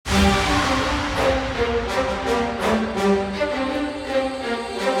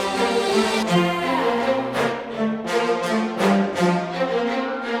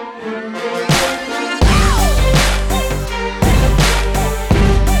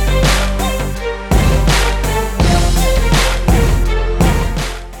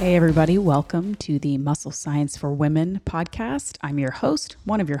Hey, everybody. Welcome to the Muscle Science for Women podcast. I'm your host,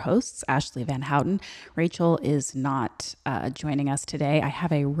 one of your hosts, Ashley Van Houten. Rachel is not joining us today. I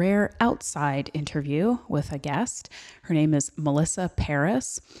have a rare outside interview with a guest. Her name is Melissa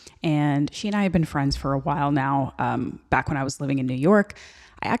Paris, and she and I have been friends for a while now, back when I was living in New York.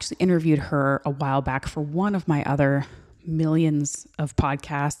 I actually interviewed her a while back for one of my other millions of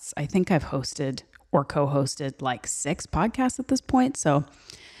podcasts. I think I've hosted or co-hosted like 6 podcasts at this point. So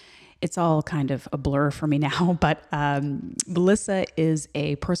it's all kind of a blur for me now, but Melissa is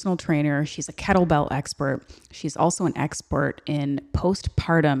a personal trainer. She's a kettlebell expert. She's also an expert in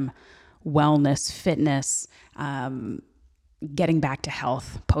postpartum wellness, fitness, getting back to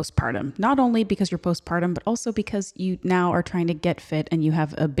health postpartum. Not only because you're postpartum, but also because you now are trying to get fit and you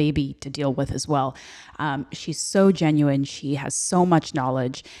have a baby to deal with as well. She's so genuine. She has so much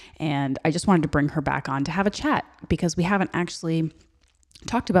knowledge. And I just wanted to bring her back on to have a chat because we haven't actually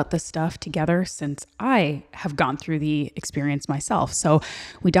talked about this stuff together since I have gone through the experience myself. So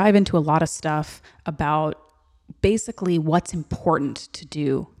we dive into a lot of stuff about basically what's important to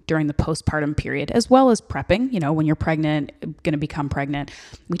do during the postpartum period, as well as prepping, when you're pregnant, going to become pregnant.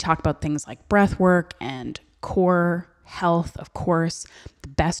 We talk about things like breath work and core health, of course, the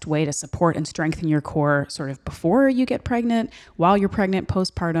best way to support and strengthen your core sort of before you get pregnant, while you're pregnant,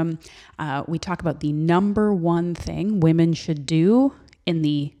 postpartum. We talk about the number one thing women should do in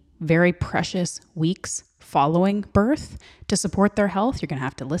the very precious weeks following birth to support their health. You're going to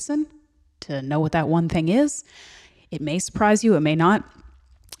have to listen to know what that one thing is. It may surprise you, it may not.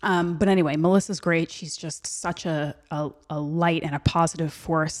 But anyway, Melissa's great. She's just such a light and a positive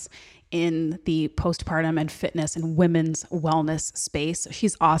force in the postpartum and fitness and women's wellness space.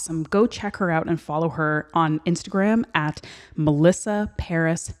 She's awesome. Go check her out and follow her on Instagram at Melissa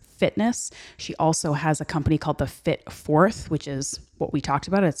Paris Fitness. She also has a company called the Fit Fourth, which is what we talked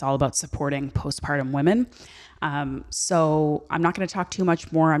about. It's all about supporting postpartum women. So I'm not going to talk too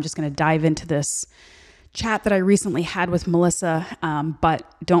much more. I'm just going to dive into this chat that I recently had with Melissa.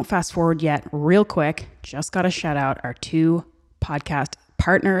 But don't fast forward yet. Real quick, just got to shout out our 2 podcast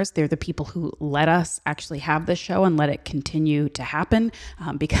partners. They're the people who let us actually have this show and let it continue to happen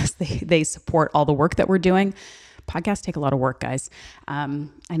because they support all the work that we're doing. Podcasts take a lot of work, guys. I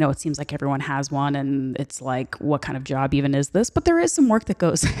know it seems like everyone has one and it's like, what kind of job even is this? But there is some work that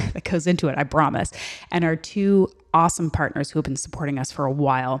goes into it, I promise. And our 2 awesome partners who have been supporting us for a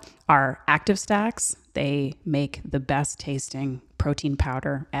while are Active Stacks. They make the best tasting protein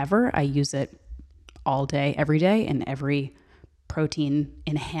powder ever. I use it all day, every day, in every protein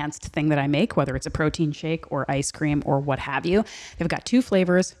enhanced thing that I make, whether it's a protein shake or ice cream or what have you. They've got 2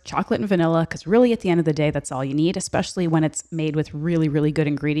 flavors, chocolate and vanilla, because really at the end of the day, that's all you need, especially when it's made with really, really good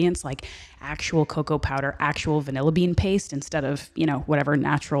ingredients like actual cocoa powder, actual vanilla bean paste instead of, whatever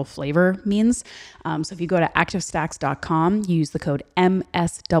natural flavor means. So if you go to activestacks.com, use the code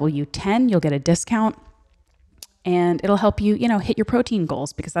MSW10, you'll get a discount. And it'll help you, hit your protein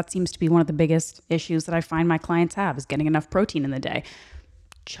goals because that seems to be one of the biggest issues that I find my clients have is getting enough protein in the day.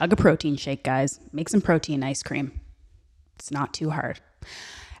 Chug a protein shake, guys. Make some protein ice cream. It's not too hard.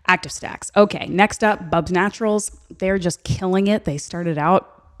 Active Stacks. Okay, next up, Bubs Naturals. They're just killing it. They started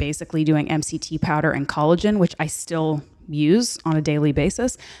out basically doing MCT powder and collagen, which I still use on a daily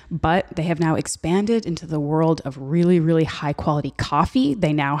basis, but they have now expanded into the world of really, really high quality coffee.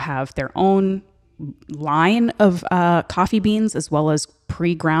 They now have their own line of coffee beans as well as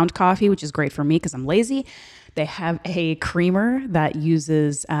pre-ground coffee, which is great for me because I'm lazy. They have a creamer that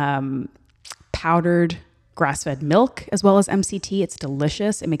uses powdered grass-fed milk as well as MCT. It's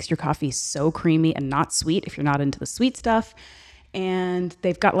delicious. It makes your coffee so creamy and not sweet if you're not into the sweet stuff. And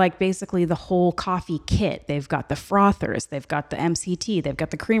they've got like basically the whole coffee kit. They've got the frothers, they've got the MCT, they've got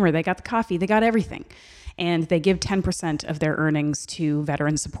the creamer, they got the coffee, they got everything. And they give 10% of their earnings to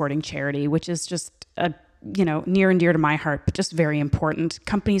veteran supporting charity, which is just near and dear to my heart, but just very important.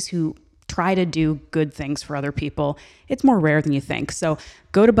 Companies who try to do good things for other people, it's more rare than you think. So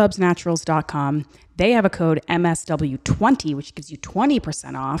go to bubsnaturals.com. They have a code MSW20, which gives you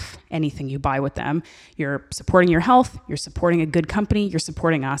 20% off anything you buy with them. You're supporting your health, you're supporting a good company, you're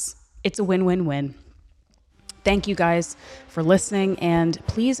supporting us. It's a win-win-win. Thank you guys for listening, and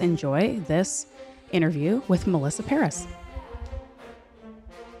please enjoy this interview with Melissa Paris.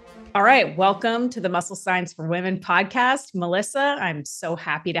 All right. Welcome to the Muscle Science for Women podcast. Melissa, I'm so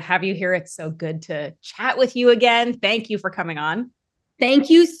happy to have you here. It's so good to chat with you again. Thank you for coming on. Thank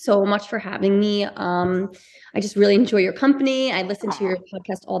you so much for having me. I just really enjoy your company. I listen to your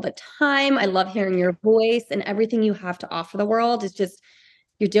podcast all the time. I love hearing your voice, and everything you have to offer the world is just,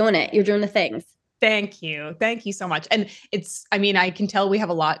 you're doing it. You're doing the things. Thank you. Thank you so much. And I mean, I can tell we have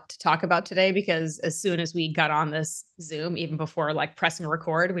a lot to talk about today because as soon as we got on this Zoom, even before like pressing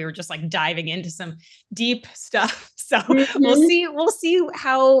record, we were just like diving into some deep stuff. So Mhm. we'll see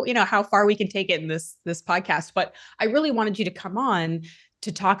how, how far we can take it in this podcast. But I really wanted you to come on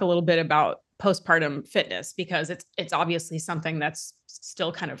to talk a little bit about postpartum fitness because it's obviously something that's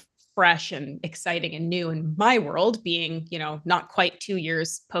still kind of fresh and exciting and new in my world, being, not quite 2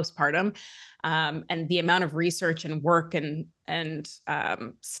 years postpartum. And the amount of research and work and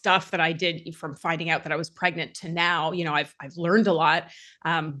stuff that I did from finding out that I was pregnant to now, I've learned a lot,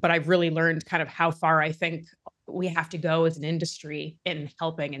 but I've really learned kind of how far I think we have to go as an industry in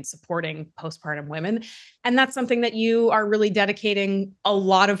helping and supporting postpartum women. And that's something that you are really dedicating a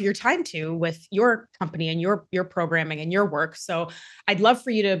lot of your time to with your company and your programming and your work. So I'd love for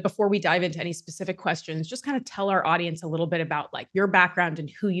you to, before we dive into any specific questions, just kind of tell our audience a little bit about like your background and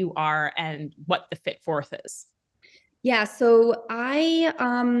who you are and what the Fit Forth is. Yeah, so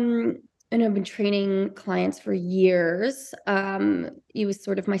and I've been training clients for years. It was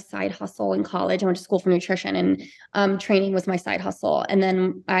sort of my side hustle in college. I went to school for nutrition, and training was my side hustle. And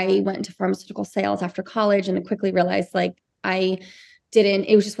then I went into pharmaceutical sales after college, and then quickly realized like I didn't.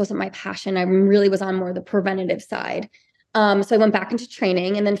 It just wasn't my passion. I really was on more the preventative side. So I went back into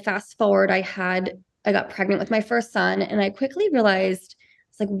training, and then fast forward, I got pregnant with my first son, and I quickly realized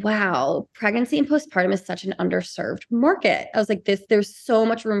it's like, wow, pregnancy and postpartum is such an underserved market. I was like, there's so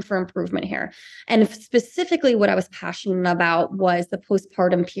much room for improvement here. And specifically, what I was passionate about was the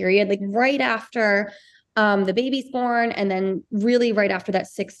postpartum period, like right after the baby's born, and then really right after that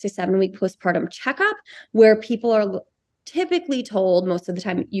 6 to 7 week postpartum checkup, where people are typically told most of the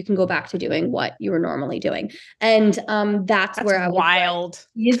time you can go back to doing what you were normally doing. And that's That's where I was like, wild.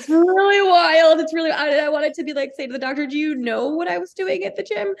 it's really wild. It's really, I wanted to be like, say to the doctor, do you know what I was doing at the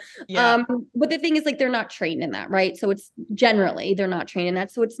gym? Yeah. But the thing is like, they're not trained in that, right? So it's generally, they're not trained in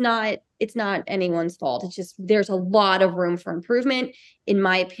that. So it's not anyone's fault. It's just, there's a lot of room for improvement, in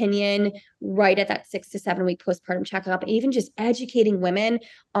my opinion, right at that 6 to 7 week postpartum checkup, even just educating women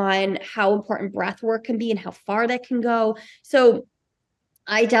on how important breath work can be and how far that can go. So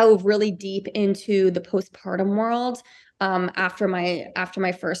I dove really deep into the postpartum world after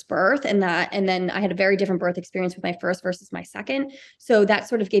my first birth, and then I had a very different birth experience with my first versus my second. So that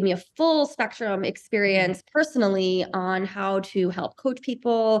sort of gave me a full spectrum experience personally on how to help coach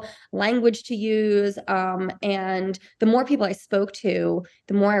people, language to use, and the more people I spoke to,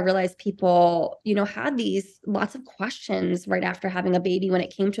 the more I realized people, had these lots of questions right after having a baby when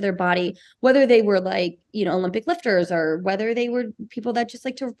it came to their body, whether they were like, Olympic lifters or whether they were people that just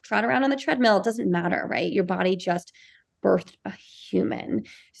like to trot around on the treadmill. It doesn't matter, right? Your body just birthed a human.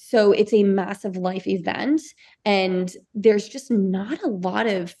 So it's a massive life event. And there's just not a lot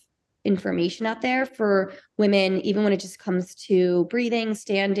of information out there for women, even when it just comes to breathing,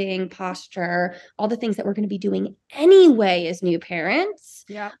 standing, posture, all the things that we're going to be doing anyway as new parents,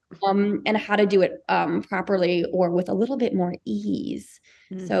 Yeah. and how to do it properly or with a little bit more ease.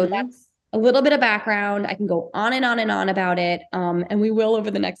 So Mm-hmm. that's a little bit of background. I can go on and on and on about it, and we will over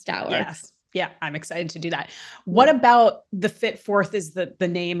the next hour. Yes. Yeah, I'm excited to do that. What Yeah. about the Fit Forth is the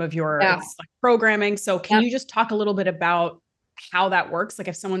name of your Yeah. it's like programming. So can Yep. you just talk a little bit about how that works? Like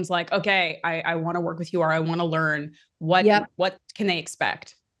if someone's like, okay, I want to work with you or I want to learn, Yep. what can they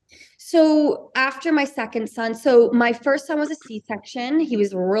expect? So after my second son, so my first son was a C-section. He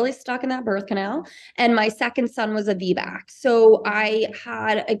was really stuck in that birth canal. And my second son was a VBAC. So I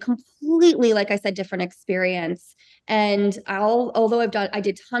had a completely, like I said, different experience. And although I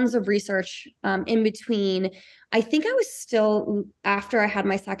did tons of research in between, I think I was still, after I had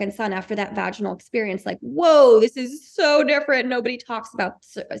my second son, after that vaginal experience, like, whoa, this is so different. Nobody talks about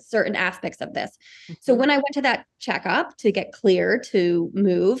certain aspects of this. So Mhm. when I went to that checkup to get clear to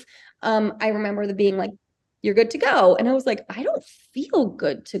move, I remember the being like, you're good to go. And I was like, I don't feel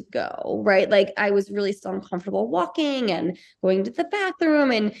good to go, right? Like I was really still uncomfortable walking and going to the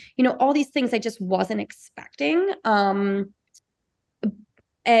bathroom and, all these things I just wasn't expecting.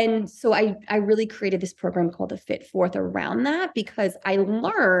 And so I really created this program called the Fit Forth around that, because I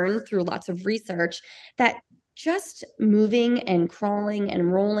learned through lots of research that just moving and crawling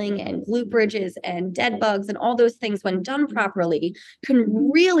and rolling and glute bridges and dead bugs and all those things, when done properly, can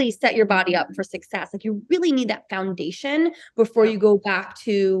really set your body up for success. Like you really need that foundation before Yep. you go back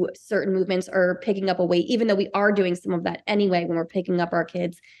to certain movements or picking up a weight, even though we are doing some of that anyway when we're picking up our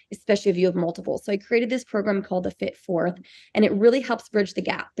kids, especially if you have multiple. So I created this program called the Fit Forth, and it really helps bridge the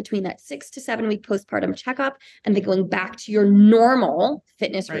gap between that 6 to 7 week postpartum checkup and then going back to your normal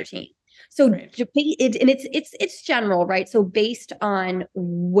fitness Right. routine. So Right. it's general, right? So based on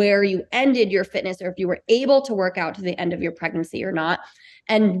where you ended your fitness, or if you were able to work out to the end of your pregnancy or not,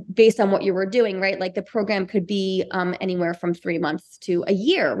 and based on what you were doing, right? Like the program could be anywhere from 3 months to a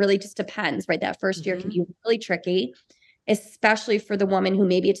year. Really just depends, right? That first year can be really tricky, especially for the woman who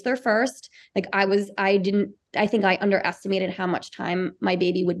maybe it's their first. Like I think I underestimated how much time my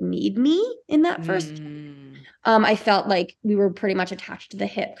baby would need me in that first. I felt like we were pretty much attached to the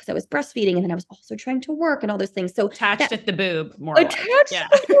hip because I was breastfeeding, and then I was also trying to work and all those things. So Attached that at the boob, more attached like. to Yeah.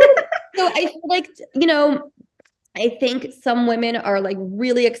 the boob. So I feel like, I think some women are like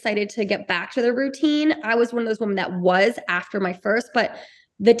really excited to get back to their routine. I was one of those women that was after my first, but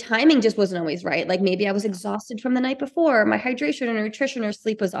the timing just wasn't always right. Like maybe I was exhausted from the night before, my hydration or nutrition or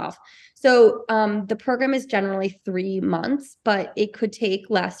sleep was off. So the program is generally 3 months, but it could take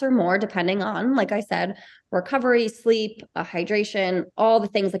less or more depending on, like I said, recovery, sleep, hydration, all the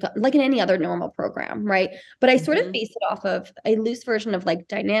things like in any other normal program, right? But I sort of base it off of a loose version of like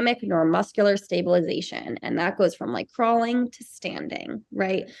dynamic neuromuscular stabilization. And that goes from like crawling to standing,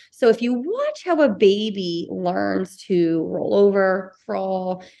 right? So if you watch how a baby learns to roll over,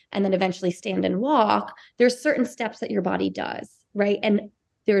 crawl, and then eventually stand and walk, there's certain steps that your body does, right? And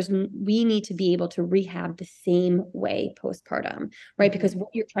we need to be able to rehab the same way postpartum, right? Because what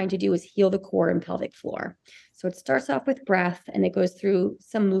you're trying to do is heal the core and pelvic floor. So it starts off with breath, and it goes through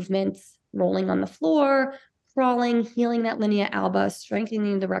some movements, rolling on the floor, crawling, healing that linea alba,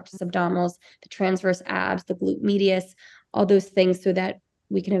 strengthening the rectus abdominis, the transverse abs, the glute medius, all those things, so that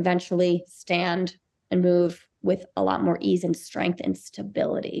we can eventually stand and move with a lot more ease and strength and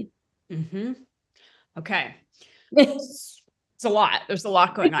stability. Okay. It's It's a lot. There's a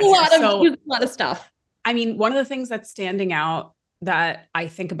lot going on a here. a lot of stuff. I mean, one of the things that's standing out that I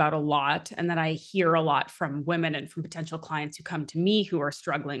think about a lot and that I hear a lot from women and from potential clients who come to me who are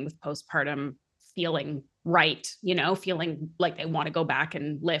struggling with postpartum, feeling right, feeling like they want to go back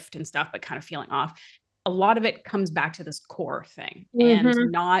and lift and stuff, but kind of feeling off. A lot of it comes back to this core thing and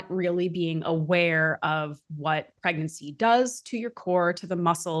not really being aware of what pregnancy does to your core, to the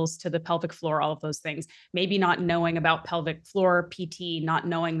muscles, to the pelvic floor, all of those things. Maybe not knowing about pelvic floor PT, not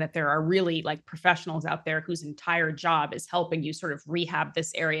knowing that there are really like professionals out there whose entire job is helping you sort of rehab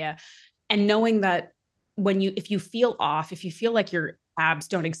this area. And knowing that if you feel off, if you feel like your abs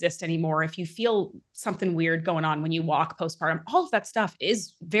don't exist anymore, if you feel something weird going on when you walk postpartum, all of that stuff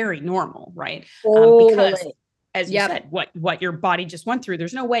is very normal, right? Because as you said, what your body just went through,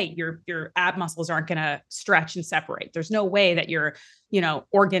 there's no way your ab muscles aren't going to stretch and separate. There's no way that your,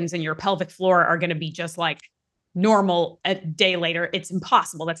 organs and your pelvic floor are going to be just like normal a day later. It's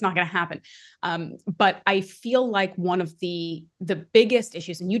impossible. That's not going to happen. But I feel like one of the biggest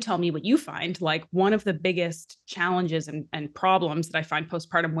issues, and you tell me what you find, like one of the biggest challenges and problems that I find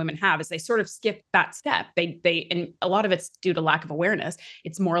postpartum women have is they sort of skip that step. And a lot of it's due to lack of awareness.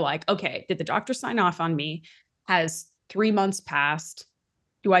 It's more like, okay, did the doctor sign off on me? Has 3 months passed?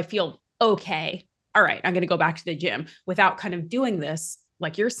 Do I feel okay? All right, I'm going to go back to the gym, without kind of doing this,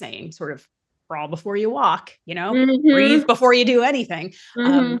 like you're saying, sort of crawl before you walk, breathe before you do anything.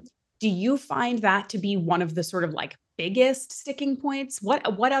 Do you find that to be one of the sort of like biggest sticking points?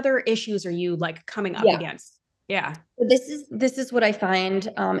 What other issues are you like coming up against? Yeah. This is what I find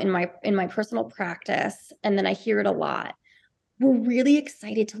in my personal practice, and then I hear it a lot. We're really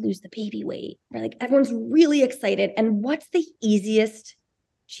excited to lose the baby weight. Right? Like everyone's really excited. And what's the easiest,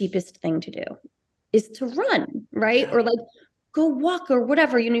 cheapest thing to do is to run, right? Or like go walk or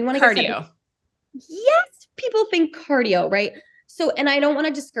whatever. You want to get cardio. Yes, people think cardio, right? So, and I don't want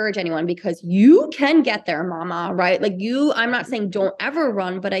to discourage anyone, because you can get there, mama, right? Like I'm not saying don't ever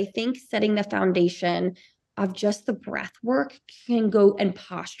run, but I think setting the foundation of just the breath work and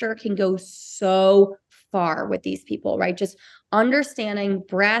posture can go so far with these people, right? Just understanding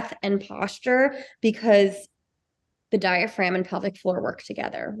breath and posture, because the diaphragm and pelvic floor work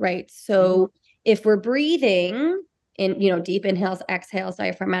together, right? So if we're breathing in, deep inhales, exhales,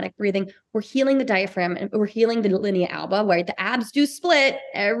 diaphragmatic breathing, we're healing the diaphragm and we're healing the linea alba, right? The abs do split.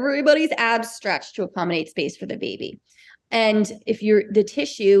 Everybody's abs stretch to accommodate space for the baby. And if the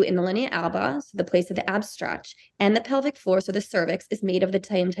tissue in the linea alba, so the place of the abs stretch, and the pelvic floor, so the cervix, is made of the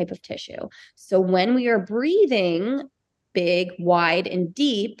same type of tissue. So when we are breathing big, wide, and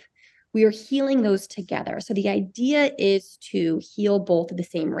deep, we are healing those together. So the idea is to heal both at the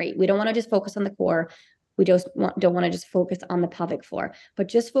same rate. We don't want to just focus on the core. We don't want to just focus on the pelvic floor, but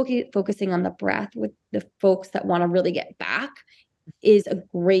just focusing on the breath with the folks that want to really get back is a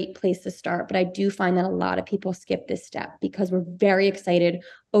great place to start. But I do find that a lot of people skip this step because we're very excited,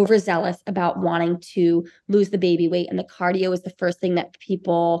 overzealous about wanting to lose the baby weight. And the cardio is the first thing that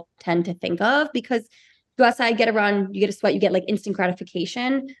people tend to think of because go outside, get a run, you get a sweat, you get like instant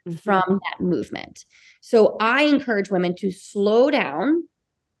gratification from that movement. So I encourage women to slow down,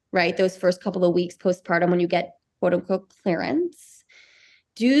 right? Those first couple of weeks postpartum when you get quote unquote clearance,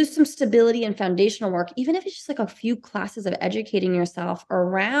 do some stability and foundational work, even if it's just like a few classes of educating yourself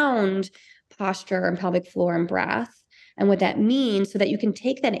around posture and pelvic floor and breath and what that means so that you can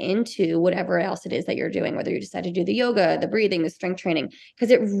take that into whatever else it is that you're doing, whether you decide to do the yoga, the breathing, the strength training,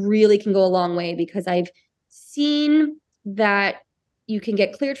 because it really can go a long way because I've seen that you can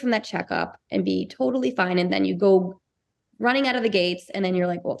get cleared from that checkup and be totally fine. And then you go running out of the gates and then you're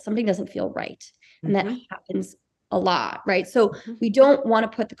like, well, something doesn't feel right. And that happens a lot, right? So we don't want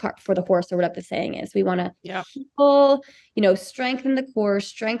to put the cart before the horse or whatever the saying is. We want to people, strengthen the core,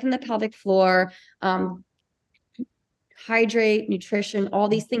 strengthen the pelvic floor, hydrate, nutrition, all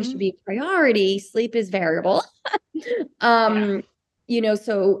these things should be a priority. Sleep is variable. So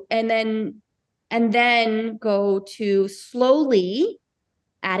and then go to slowly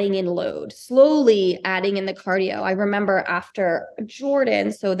adding in load, slowly adding in the cardio. I remember after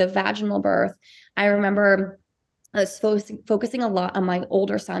Jordan, so the vaginal birth, I remember focusing a lot on my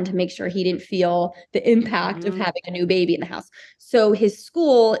older son to make sure he didn't feel the impact of having a new baby in the house. So his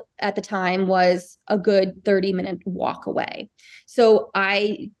school at the time was a good 30-minute walk away. So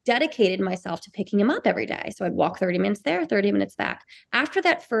I dedicated myself to picking him up every day. So I'd walk 30 minutes there, 30 minutes back. After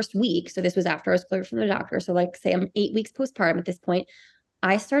that first week, so this was after I was cleared from the doctor. So like say I'm 8 weeks postpartum at this point,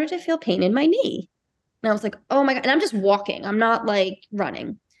 I started to feel pain in my knee. And I was like, oh my God. And I'm just walking. I'm not like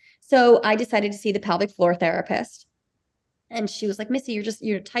running. So I decided to see the pelvic floor therapist. And she was like, Missy,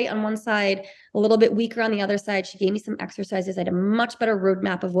 you're tight on one side, a little bit weaker on the other side. She gave me some exercises. I had a much better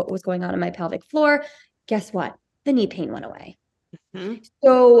roadmap of what was going on in my pelvic floor. Guess what? The knee pain went away.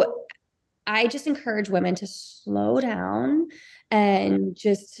 So I just encourage women to slow down and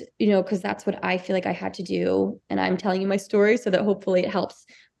just, because that's what I feel like I had to do. And I'm telling you my story so that hopefully it helps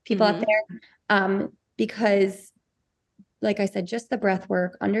people out there. Because like I said, just the breath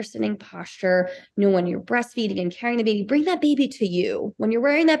work, understanding posture, when you're breastfeeding and carrying the baby, bring that baby to you. When you're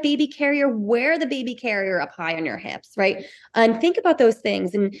wearing that baby carrier, wear the baby carrier up high on your hips, right? And think about those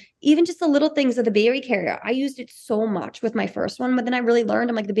things. And even just the little things of the baby carrier. I used it so much with my first one, but then I really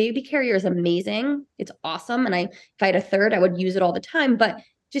learned, I'm like, the baby carrier is amazing. It's awesome. And if I had a third, I would use it all the time. But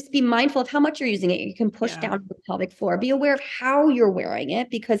just be mindful of how much you're using it. You can push down the pelvic floor. Be aware of how you're wearing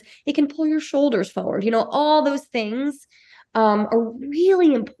it because it can pull your shoulders forward. All those things are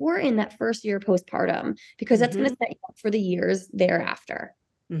really important that first year postpartum because that's going to set you up for the years thereafter.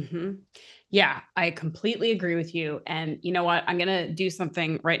 Yeah, I completely agree with you. And you know what? I'm going to do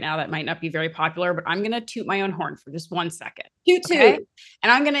something right now that might not be very popular, but I'm going to toot my own horn for just 1 second. You Okay. too.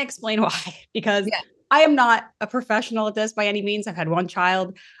 And I'm going to explain why, because I am not a professional at this by any means. I've had one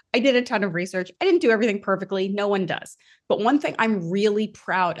child. I did a ton of research. I didn't do everything perfectly. No one does. But one thing I'm really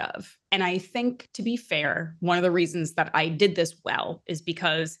proud of, and I think to be fair, one of the reasons that I did this well is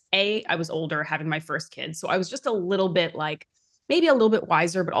because I was older having my first kid. So I was just a little bit like, maybe a little bit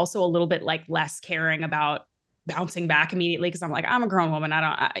wiser, but also a little bit like less caring about bouncing back immediately. Cause I'm like, I'm a grown woman.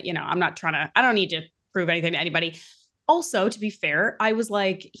 I'm not trying to, I don't need to prove anything to anybody. Also, to be fair, I was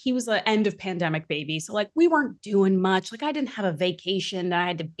like, he was an end of pandemic baby. So like we weren't doing much. Like I didn't have a vacation that I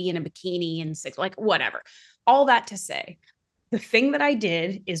had to be in a bikini and like whatever. All that to say, the thing that I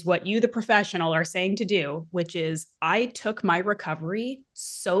did is what you, the professional, are saying to do, which is I took my recovery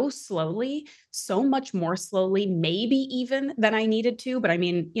so slowly, so much more slowly, maybe even than I needed to. But I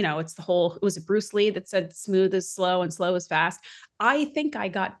mean, it was Bruce Lee that said smooth is slow and slow is fast. I think I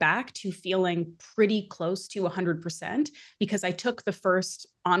got back to feeling pretty close to 100% because I took the first,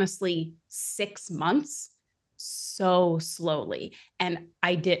 honestly, 6 months so slowly. And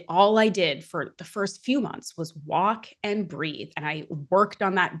all I did for the first few months was walk and breathe. And I worked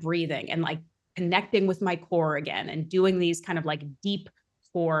on that breathing and like connecting with my core again and doing these kind of like deep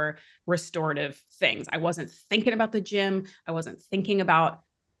core restorative things. I wasn't thinking about the gym. I wasn't thinking about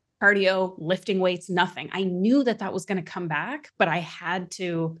cardio, lifting weights, nothing. I knew that was going to come back, but I had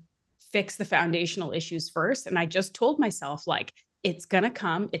to fix the foundational issues first. And I just told myself, like, it's going to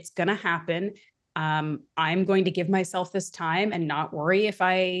come, it's going to happen. I'm going to give myself this time and not worry if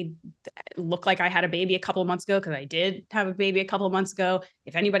I look like I had a baby a couple of months ago, because I did have a baby a couple of months ago.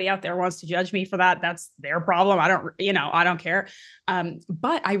 If anybody out there wants to judge me for that, that's their problem. I don't care.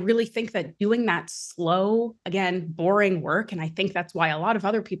 But I really think that doing that slow, again, boring work, and I think that's why a lot of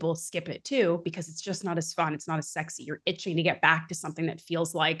other people skip it too, because it's just not as fun. It's not as sexy. You're itching to get back to something that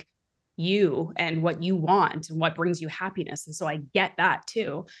feels like you and what you want and what brings you happiness. And so I get that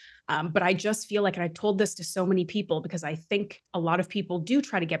too. But I just feel like, and I told this to so many people, because I think a lot of people do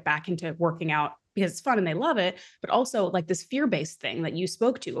try to get back into working out because it's fun and they love it, but also like this fear-based thing that you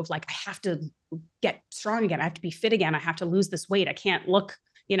spoke to of like, I have to get strong again. I have to be fit again. I have to lose this weight. I can't look,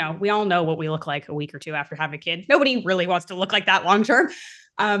 we all know what we look like a week or two after having a kid. Nobody really wants to look like that long term.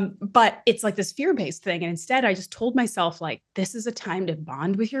 But it's like this fear-based thing. And instead I just told myself, like, this is a time to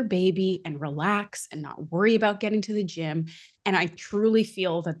bond with your baby and relax and not worry about getting to the gym. And I truly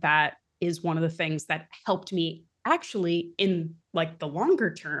feel that that is one of the things that helped me actually in like the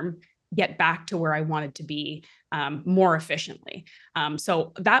longer term get back to where I wanted to be more efficiently.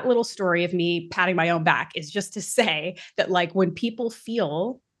 So that little story of me patting my own back is just to say that, like, when people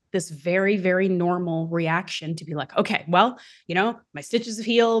feel this very, very normal reaction to be like, okay, well, my stitches have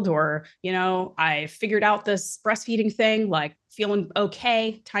healed, or, I figured out this breastfeeding thing, like feeling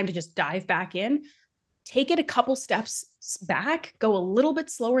okay, time to just dive back in. Take it a couple steps back, go a little bit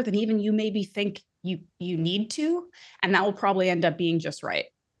slower than even you maybe think you need to, and that will probably end up being just right.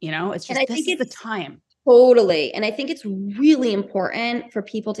 It's And just, I this think is the it's time. totally. And I think it's really important for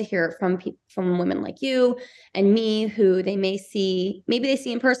people to hear it from women like you and me, who maybe they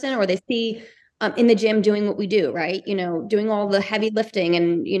see in person, or they see in the gym doing what we do, right? Doing all the heavy lifting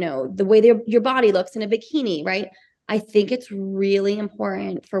and, the way your body looks in a bikini, right? I think it's really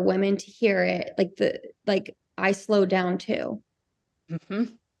important for women to hear it. Like I slowed down too. Mm-hmm.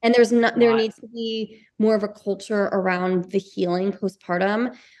 And there Lot. needs to be more of a culture around the healing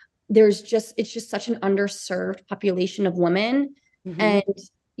postpartum. It's just such an underserved population of women. Mm-hmm. And,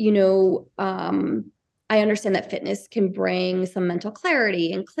 you know, um, I understand that fitness can bring some mental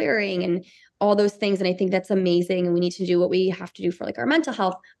clarity and clearing and all those things. And I think that's amazing. And we need to do what we have to do for like our mental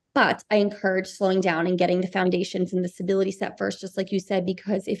health. But I encourage slowing down and getting the foundations and the stability set first, just like you said,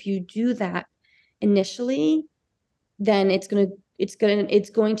 because if you do that initially, then it's going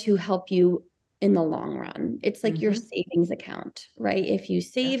to help you in the long run. It's like your Mm-hmm. savings account, right? If you Yeah.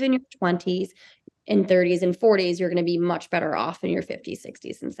 save in your 20s and 30s and 40s, you're going to be much better off in your 50s,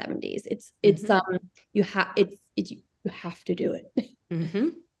 60s, and 70s. Mm-hmm. You have to do it. Mm-hmm.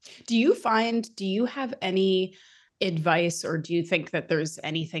 Do you have any advice, or do you think that there's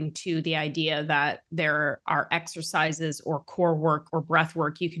anything to the idea that there are exercises or core work or breath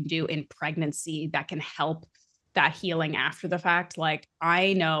work you can do in pregnancy that can help that healing after the fact? Like,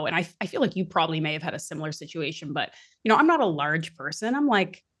 I know, and I feel like you probably may have had a similar situation, but I'm not a large person. I'm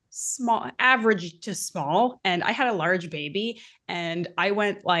like small, average to small. And I had a large baby, and I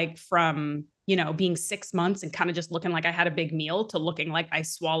went like from being 6 months and kind of just looking like I had a big meal to looking like I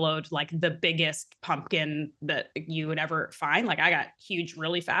swallowed like the biggest pumpkin that you would ever find. Like, I got huge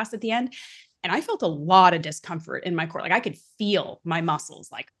really fast at the end. And I felt a lot of discomfort in my core. Like, I could feel my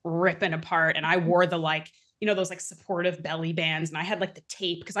muscles like ripping apart. And I wore the those like supportive belly bands. And I had like the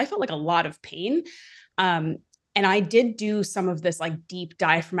tape because I felt like a lot of pain. Um, and I did do some of this like deep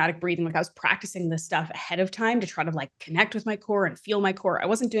diaphragmatic breathing. Like, I was practicing this stuff ahead of time to try to like connect with my core and feel my core. I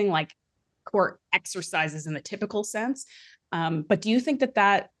wasn't doing like core exercises in the typical sense. But do you think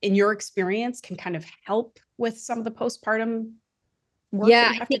that in your experience can kind of help with some of the postpartum work that Yeah, you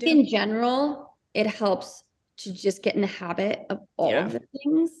I have to think do? in general, it helps to just get in the habit of all Yeah. of the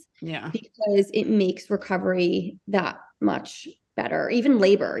things, Yeah. because it makes recovery that much better. Even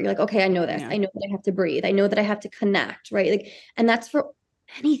labor, you're like, okay, I know this. Yeah. I know that I have to breathe. I know that I have to connect, right? Like, and that's for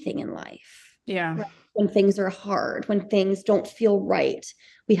anything in life, Yeah. right? When things are hard, when things don't feel right,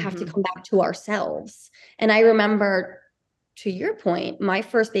 we have to Mm-hmm. come back to ourselves. And I remember, to your point, my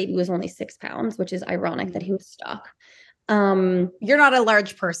first baby was only 6 pounds, which is ironic that he was stuck. You're not a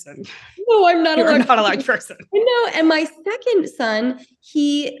large person. No, I'm not a You are large not a person. large person. I know. And my second son,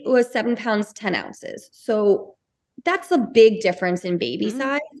 he was 7 pounds, 10 ounces. So that's a big difference in baby Mm-hmm.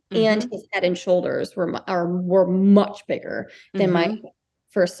 size. And Mm-hmm. his head and shoulders were much bigger than my Mm-hmm.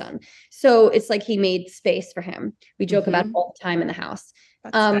 first son. So it's like he made space for him. We joke about it Mm-hmm. all the time in the house.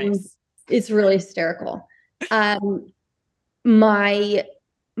 That's Um, nice. it's really hysterical. Um, my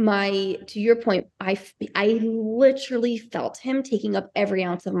to your point, I literally felt him taking up every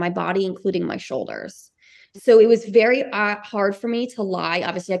ounce of my body, including my shoulders. So it was very hard for me to lie.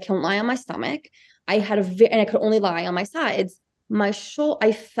 Obviously, I couldn't lie on my stomach. And I could only lie on my sides.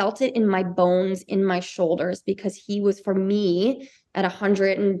 I felt it in my bones, in my shoulders, because he was, for me, at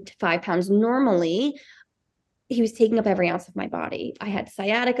 105 pounds normally, he was taking up every ounce of my body. I had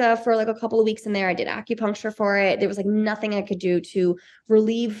sciatica for like a couple of weeks in there. I did acupuncture for it. There was like nothing I could do to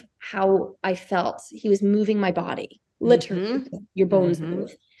relieve how I felt. He was moving my body, literally. Your bones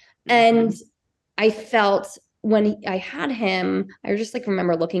move. And I felt when I had him, I just like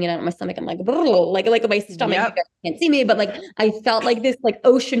remember looking at it on my stomach. I'm like, like my stomach. Yep. You guys can't see me, but like I felt like this like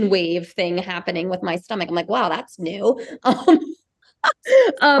ocean wave thing happening with my stomach. I'm like, wow, that's new.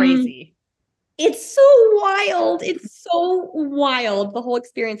 Crazy. It's so wild. It's so wild, the whole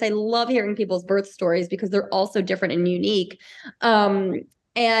experience. I love hearing people's birth stories because they're also different and unique. And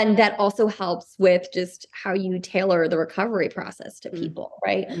that also helps with just how you tailor the recovery process to people,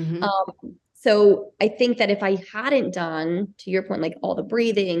 right? So I think that if I hadn't done, to your point, like all the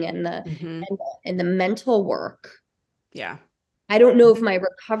breathing and the mental work, yeah, I don't know if my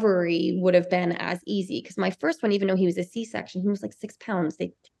recovery would have been as easy. Because my first one, even though he was a C-section, he was like 6 pounds.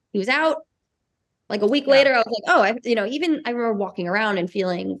 He was out. Like a week later, I was like, oh, even I remember walking around and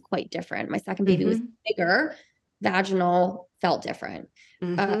feeling quite different. My second baby was bigger, vaginal, felt different.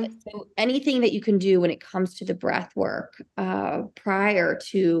 So anything that you can do when it comes to the breath work prior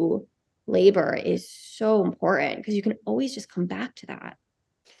to labor is so important because you can always just come back to that.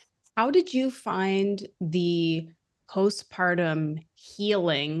 How did you find the postpartum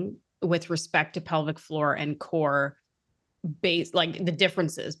healing with respect to pelvic floor and core base, like the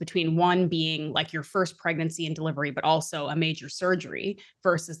differences between one being like your first pregnancy and delivery, but also a major surgery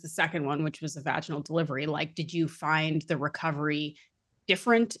versus the second one, which was a vaginal delivery? Like, did you find the recovery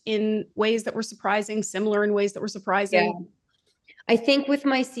different in ways that were surprising, similar in ways that were surprising? Yeah. I think with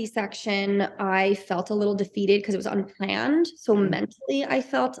my C-section, I felt a little defeated because it was unplanned. So mentally, I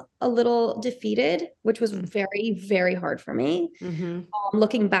felt a little defeated, which was very, very hard for me.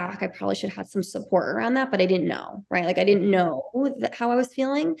 Looking back, I probably should have had some support around that, but I didn't know, right? Like I didn't know how I was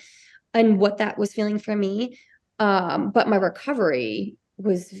feeling and what that was feeling for me. But my recovery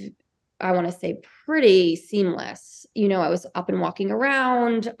was, I want to say, pretty seamless. I was up and walking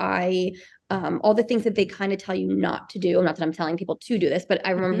around. All the things that they kind of tell you not to do. Not that I'm telling people to do this, but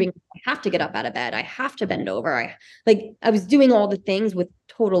I remember being, I have to get up out of bed. I have to bend over. I was doing all the things with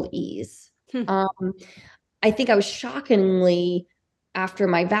total ease. I think I was shockingly, after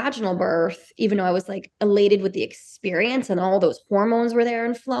my vaginal birth, even though I was like elated with the experience and all those hormones were there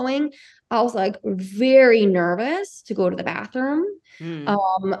and flowing, I was like very nervous to go to the bathroom.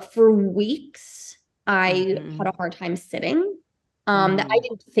 For weeks, I had a hard time sitting. That I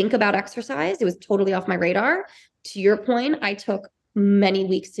didn't think about exercise. It was totally off my radar. To your point, I took many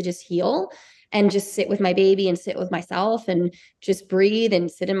weeks to just heal and just sit with my baby and sit with myself and just breathe and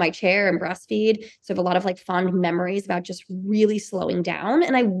sit in my chair and breastfeed. So I have a lot of like fond memories about just really slowing down.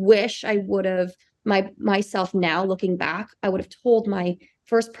 And I wish I would have myself now looking back, I would have told my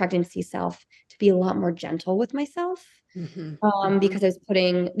first pregnancy self to be a lot more gentle with myself. Because I was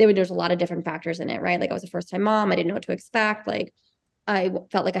there's a lot of different factors in it, right? Like I was a first time mom. I didn't know what to expect. Like I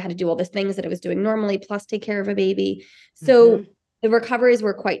felt like I had to do all the things that I was doing normally, plus take care of a baby. So the recoveries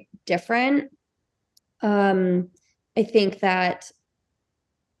were quite different. I think that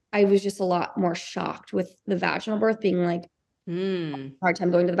I was just a lot more shocked with the vaginal birth being like hard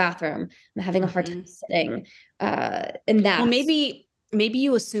time going to the bathroom and having a hard time sitting. And that, well, maybe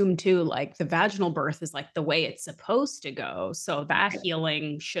you assume too, like the vaginal birth is like the way it's supposed to go. So that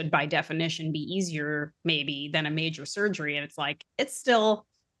healing should by definition be easier maybe than a major surgery. And it's like, it's still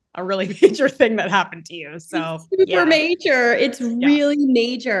a really major thing that happened to you. So it's super major. It's really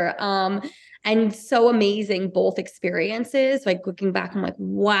major. And so amazing, both experiences. Like looking back, I'm like,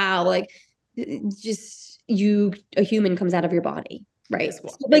 wow, like just a human comes out of your body, right? So,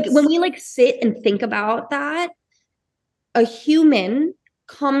 like when we like sit and think about that, a human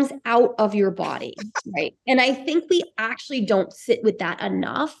comes out of your body, right? And I think we actually don't sit with that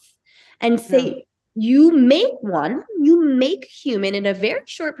enough and say, you make human in a very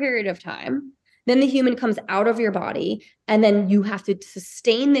short period of time. Then the human comes out of your body, and then you have to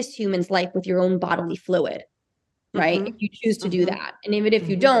sustain this human's life with your own bodily fluid, right? If you choose to do that. And even if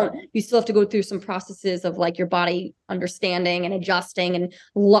you don't, you still have to go through some processes of like your body understanding and adjusting and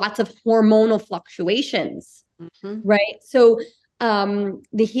lots of hormonal fluctuations, right? So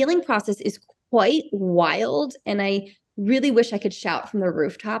the healing process is quite wild. And I really wish I could shout from the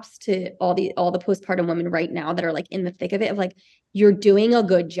rooftops to all the postpartum women right now that are like in the thick of it, of like, you're doing a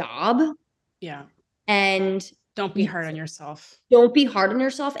good job. Yeah. And don't be hard on yourself. Don't be hard on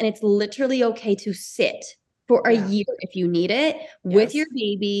yourself. And it's literally okay to sit for a Yeah. year if you need it with your Yes.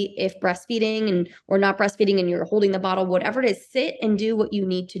 baby, if breastfeeding and or not breastfeeding and you're holding the bottle, whatever it is, sit and do what you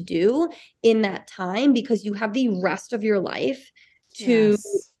need to do in that time because you have the rest of your life to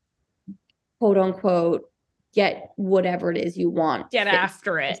Yes. quote unquote get whatever it is you want. Get Fit.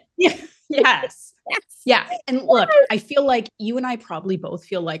 after it. Yeah. Yes. Yes. Yeah. And look, I feel like you and I probably both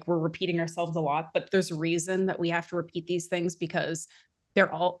feel like we're repeating ourselves a lot, but there's a reason that we have to repeat these things because they're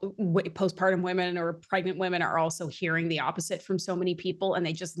all postpartum women or pregnant women are also hearing the opposite from so many people. And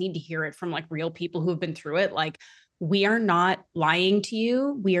they just need to hear it from like real people who have been through it. Like, we are not lying to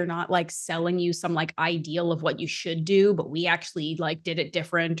you. We are not like selling you some like ideal of what you should do, but we actually like did it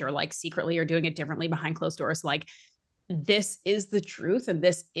different or like secretly are doing it differently behind closed doors. Like, this is the truth and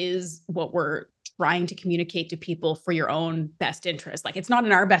this is what we're trying to communicate to people for your own best interest. Like, it's not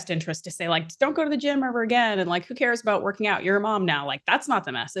in our best interest to say like, don't go to the gym ever again and like, who cares about working out, you're a mom now. Like, that's not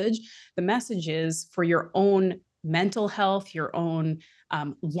the message. The message is for your own mental health, your own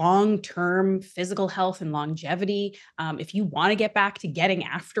long-term physical health and longevity. If you want to get back to getting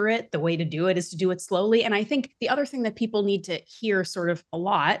after it, the way to do it is to do it slowly. And I think the other thing that people need to hear sort of a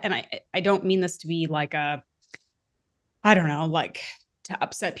lot, and I don't mean this to be like a, I don't know, like to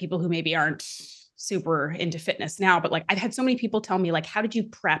upset people who maybe aren't super into fitness now, but like I've had so many people tell me, like, how did you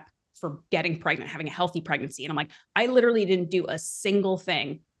prep for getting pregnant, having a healthy pregnancy? And I'm like, I literally didn't do a single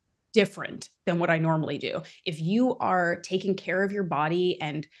thing different than what I normally do. If you are taking care of your body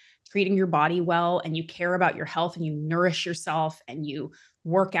and treating your body well, and you care about your health and you nourish yourself and you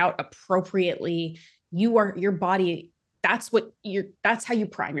work out appropriately, your body, that's how you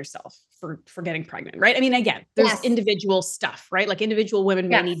prime yourself for getting pregnant, right? I mean, again, there's Yes. individual stuff, right? Like individual women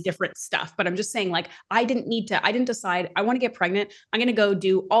may need Yes. different stuff, but I'm just saying, like, I didn't decide I want to get pregnant. I'm going to go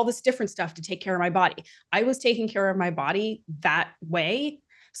do all this different stuff to take care of my body. I was taking care of my body that way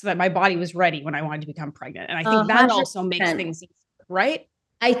so that my body was ready when I wanted to become pregnant. And I think that also makes 100%. things easier, right?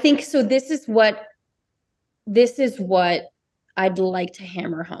 I think so. This is what I'd like to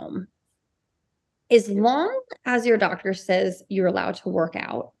hammer home. As long as your doctor says you're allowed to work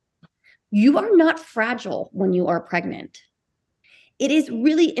out, you are not fragile when you are pregnant. It is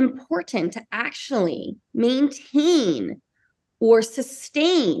really important to actually maintain or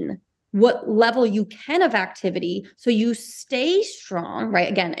sustain what level you can of activity so you stay strong, right?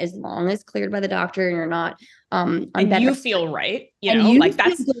 Again, as long as cleared by the doctor and you're not on And bed you rest feel right, and you like feel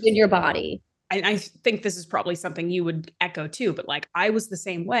that's, good in your body. I think this is probably something you would echo too, but like I was the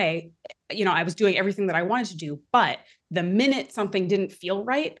same way. I was doing everything that I wanted to do, but the minute something didn't feel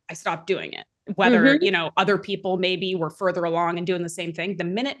right, I stopped doing it. Whether, Mhm. other people maybe were further along and doing the same thing, the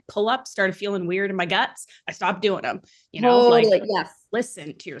minute pull-ups started feeling weird in my guts, I stopped doing them, like, Totally. Yes.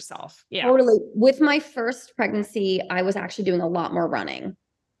 listen to yourself. Yeah. Totally. With my first pregnancy, I was actually doing a lot more running.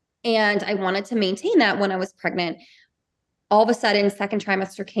 And I wanted to maintain that when I was pregnant. All of a sudden, second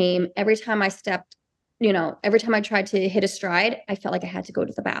trimester came. Every time I stepped, every time I tried to hit a stride, I felt like I had to go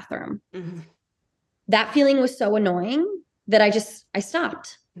to the bathroom. Mhm. That feeling was so annoying that I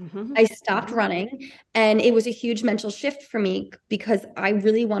stopped. Mhm. I stopped Mhm. running, and it was a huge mental shift for me because I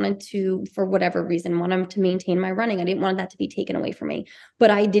really wanted to, for whatever reason, wanted to maintain my running. I didn't want that to be taken away from me, but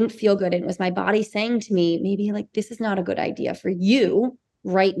I didn't feel good. It was my body saying to me, maybe like, this is not a good idea for you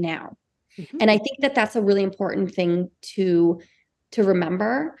right now. Mhm. And I think that that's a really important thing to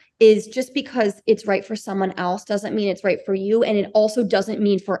remember is just because it's right for someone else doesn't mean it's right for you. And it also doesn't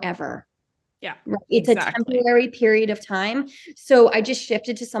mean forever. Yeah, Right? It's a exactly. temporary period of time. So I just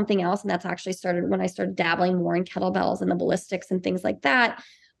shifted to something else. And that's actually started when I started dabbling more in kettlebells and the ballistics and things like that.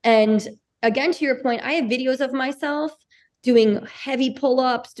 And again, to your point, I have videos of myself doing heavy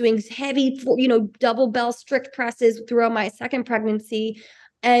pull-ups, doing heavy, double bell strict presses throughout my second pregnancy.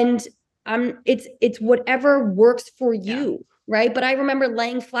 And it's whatever works for Yeah. you, right? But I remember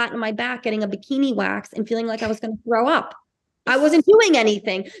laying flat on my back, getting a bikini wax and feeling like I was going to throw up. I wasn't doing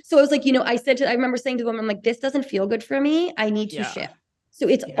anything. So I was like, I remember saying to them, I'm like, this doesn't feel good for me. I need to Yeah. shift. So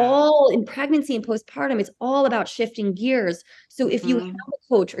it's Yeah. all in pregnancy and postpartum, it's all about shifting gears. So if you have Mhm.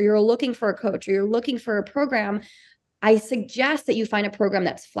 a coach or you're looking for a coach or you're looking for a program, I suggest that you find a program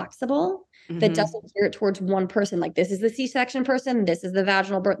that's flexible, that Mhm. doesn't gear it towards one person. Like this is the C-section person, this is the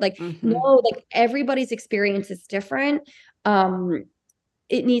vaginal birth. Like, Mhm. no, like everybody's experience is different. Um,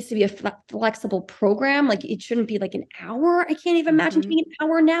 it needs to be a flexible program. Like it shouldn't be like an hour. I can't even imagine Mhm. doing an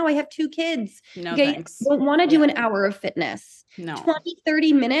hour now. I have two kids. No, Okay. I thanks. don't want to do Yeah. an hour of fitness. No.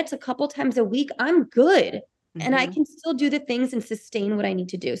 20-30 minutes a couple times a week. I'm good. And I Mhm. can still do the things and sustain what I need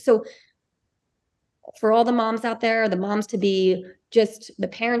to do. So for all the moms out there, the moms to be, just the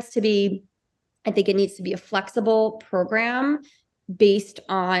parents to be, I think it needs to be a flexible program based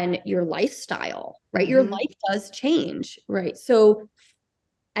on your lifestyle, right? Your Mm-hmm. life does change, right? So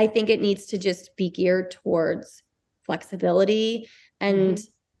I think it needs to just be geared towards flexibility and Mm-hmm.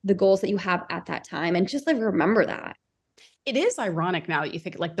 the goals that you have at that time. And just like remember that. It is ironic now that you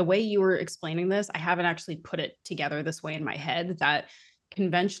think, like, the way you were explaining this, I haven't actually put it together this way in my head, that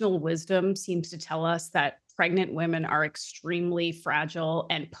conventional wisdom seems to tell us that pregnant women are extremely fragile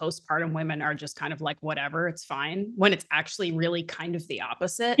and postpartum women are just kind of like, whatever, it's fine, when it's actually really kind of the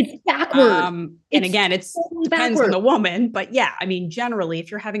opposite. It's backwards. And It's again, it's totally depends on backwards. the woman, but yeah, I mean, generally, if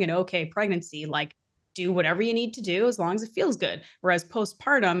you're having an okay pregnancy, like, do whatever you need to do as long as it feels good. Whereas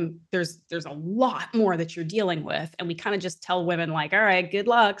postpartum, there's a lot more that you're dealing with, and we kind of just tell women like, all right, good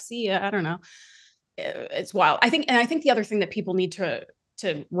luck, see ya. I don't know. It's wild. I think the other thing that people need to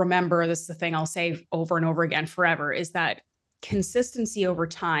remember, this is the thing I'll say over and over again forever, is that consistency over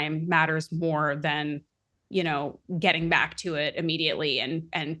time matters more than, getting back to it immediately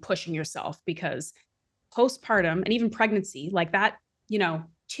and pushing yourself, because postpartum and even pregnancy, like that,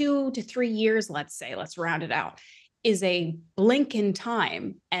 2 to 3 years, let's say, let's round it out, is a blink in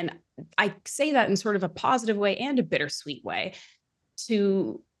time. And I say that in sort of a positive way and a bittersweet way,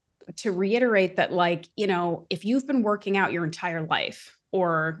 to reiterate that, like, if you've been working out your entire life,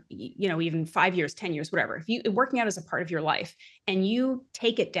 or even 5 years, 10 years, whatever, if you working out is a part of your life and you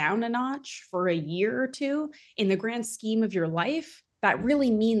take it down a notch for a year or two, in the grand scheme of your life, that really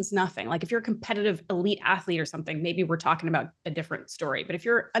means nothing. Like, if you're a competitive elite athlete or something, maybe we're talking about a different story. But if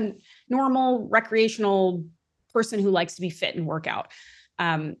you're a normal recreational person who likes to be fit and work out,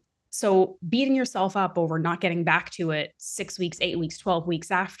 um, so beating yourself up over not getting back to it 6 weeks, 8 weeks, 12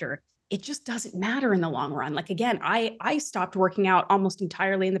 weeks after, it just doesn't matter in the long run. Like, again, I stopped working out almost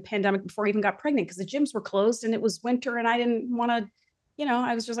entirely in the pandemic before I even got pregnant, because the gyms were closed and it was winter and I didn't want to,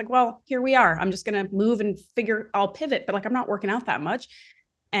 I was just like, well, here we are. I'm just going to move and figure I'll pivot, but like, I'm not working out that much.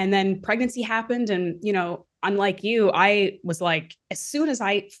 And then pregnancy happened. And, unlike you, I was like, as soon as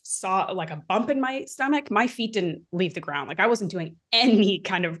I saw like a bump in my stomach, my feet didn't leave the ground. Like, I wasn't doing any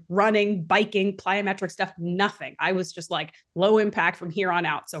kind of running, biking, plyometric stuff, nothing. I was just like low impact from here on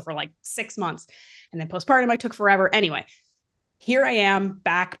out. So for like 6 months. And then postpartum, I took forever. Anyway, here I am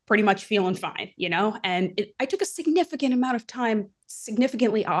back pretty much feeling fine, and I took a significant amount of time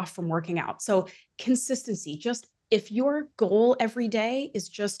significantly off from working out. So consistency, just if your goal every day is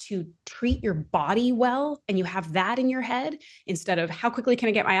just to treat your body well, and you have that in your head instead of how quickly can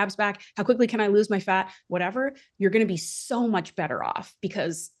I get my abs back? How quickly can I lose my fat? Whatever, you're going to be so much better off,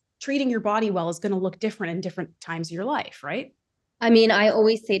 because treating your body well is going to look different in different times of your life, right? I mean, I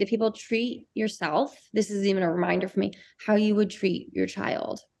always say to people, treat yourself. This is even a reminder for me how you would treat your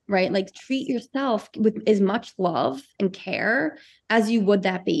child, right? Like, treat yourself with as much love and care as you would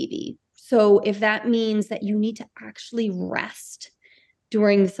that baby. So if that means that you need to actually rest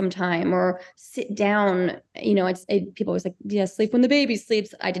during some time or sit down, people always like, yeah, sleep when the baby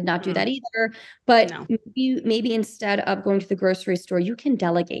sleeps. I did not do that either. But No. maybe instead of going to the grocery store, you can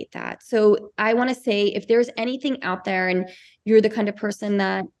delegate that. So I want to say, if there's anything out there and you're the kind of person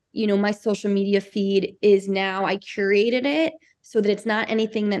that, my social media feed is now, I curated it so that it's not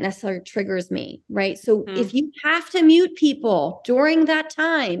anything that necessarily triggers me, right? So if you have to mute people during that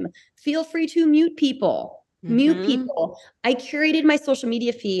time, feel free to mute people. Mute people. I curated my social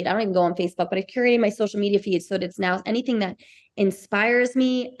media feed. I don't even go on Facebook, but I curated my social media feed so that it's now anything that inspires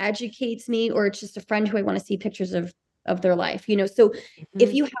me, educates me, or it's just a friend who I want to see pictures of their life. So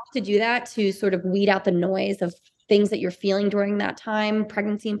if you have to do that to sort of weed out the noise of things that you're feeling during that time,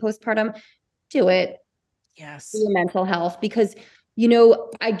 pregnancy and postpartum, do it for Yes. your mental health, because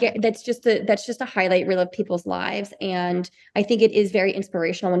I get that's just a highlight reel of people's lives. And I think it is very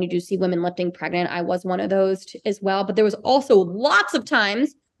inspirational when you do see women lifting pregnant. I was one of those as well, but there was also lots of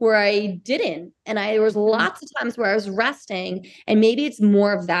times where I didn't. And there was lots of times where I was resting. And maybe it's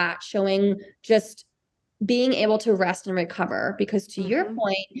more of that, showing just being able to rest and recover. Because to your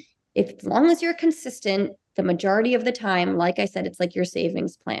point, if as long as you're consistent, the majority of the time, like I said, it's like your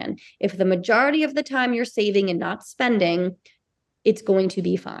savings plan. If the majority of the time you're saving and not spending, it's going to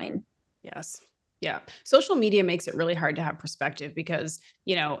be fine. Yes. Yeah. Social media makes it really hard to have perspective, because,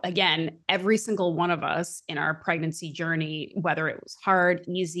 again, every single one of us in our pregnancy journey, whether it was hard,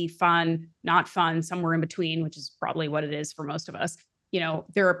 easy, fun, not fun, somewhere in between, which is probably what it is for most of us,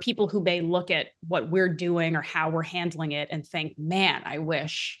 there are people who may look at what we're doing or how we're handling it and think, man, I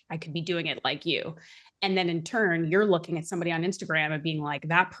wish I could be doing it like you. And then in turn, you're looking at somebody on Instagram and being like,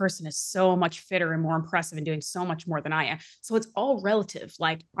 that person is so much fitter and more impressive and doing so much more than I am. So it's all relative.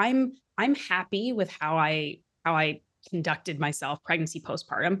 Like, I'm happy with how I conducted myself pregnancy,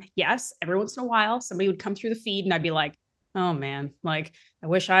 postpartum. Yes, every once in a while somebody would come through the feed and I'd be like, Oh man, like I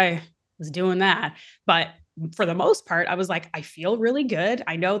wish I was doing that. But for the most part, I was like, I feel really good.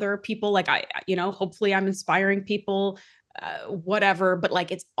 I know there are people like hopefully I'm inspiring people, whatever, but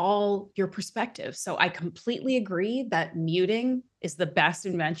like it's all your perspective. So I completely agree that muting is the best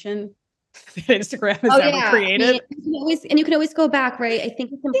invention that Instagram has Oh ever yeah. I mean, created. you can always go back, right? I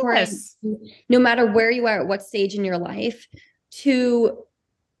think it's important, Yes. no matter where you are, at what stage in your life, to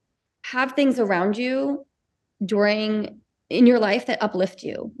have things around you during in your life that uplift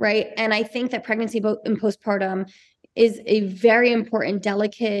you, right? And I think that pregnancy and postpartum is a very important,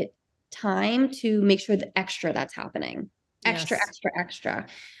 delicate time to make sure that that's happening. Extra, Yes. extra, extra.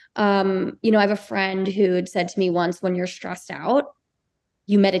 I have a friend who had said to me once, when you're stressed out,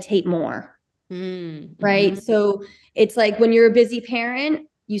 you meditate more, right? Mm-hmm. So it's like when you're a busy parent,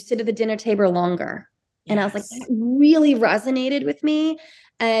 you sit at the dinner table longer. And I was like, that Yes. really resonated with me.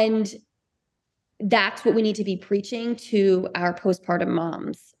 And that's what we need to be preaching to our postpartum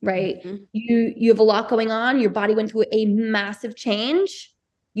moms, right? Mm-hmm. You have a lot going on, your body went through a massive change.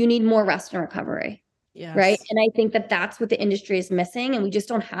 You need more rest and recovery. Right. Yes. And I think that that's what the industry is missing. And we just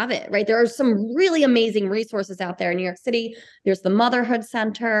don't have it. Right. There are some really amazing resources out there in New York City. There's the Motherhood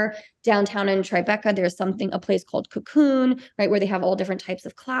Center downtown in Tribeca. There's a place called Cocoon, right, where they have all different types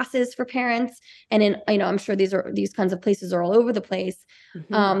of classes for parents. And I'm sure these kinds of places are all over the place.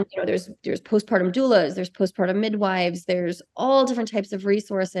 Mm-hmm. There's postpartum doulas, there's postpartum midwives, there's all different types of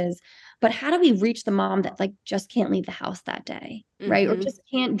resources. But how do we reach the mom that like just can't leave the house that day, right? Or Mm-hmm. just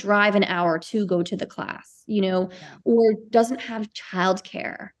can't drive an hour to go to the class, Yeah. or doesn't have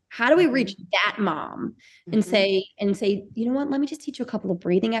childcare? How do we Mm-hmm. reach that mom and Mm-hmm. say, you know what, let me just teach you a couple of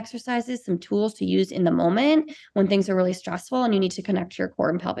breathing exercises, some tools to use in the moment when things are really stressful and you need to connect to your core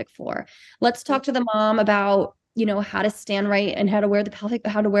and pelvic floor. Let's talk to the mom about how to stand right and how to wear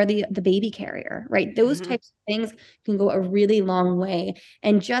the baby carrier, right? Those Mm-hmm. types of things can go a really long way.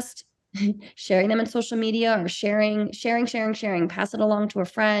 And just sharing them in social media, or sharing, pass it along to a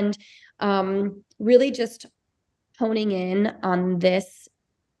friend. Really just honing in on this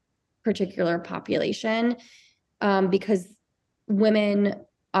particular population, because women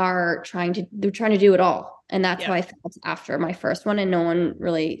they're trying to do it all. And that's how Yep. I felt after my first one. And no one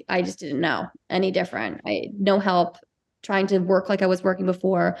really, I just didn't know any different. No help, trying to work like I was working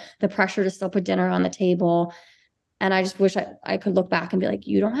before, the pressure to still put dinner on the table. And I just wish I could look back and be like,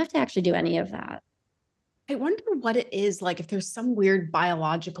 you don't have to actually do any of that. I wonder what it is like if there's some weird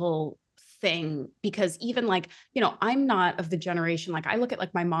biological thing because even like, I'm not of the generation like I look at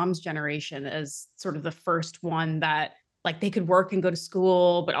like my mom's generation as sort of the first one that like they could work and go to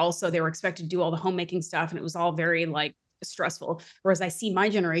school, but also they were expected to do all the homemaking stuff and it was all very like stressful. Whereas I see my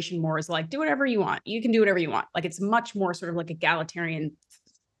generation more as like do whatever you want. You can do whatever you want. Like it's much more sort of like egalitarian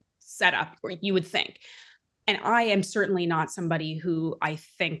setup where you would think. And I am certainly not somebody who I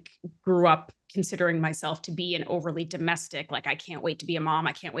think grew up considering myself to be an overly domestic, like I can't wait to be a mom,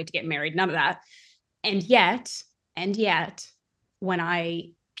 I can't wait to get married, none of that. And yet, when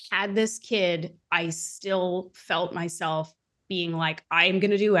I had this kid, I still felt myself being like, I am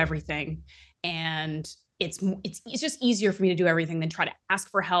going to do everything. And it's just easier for me to do everything than try to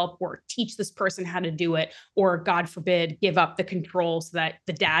ask for help or teach this person how to do it, or God forbid, give up the control so that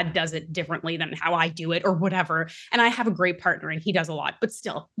the dad does it differently than how I do it or whatever. And I have a great partner and he does a lot, but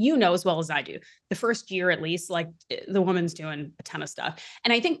still, as well as I do, the first year at least, like the woman's doing a ton of stuff.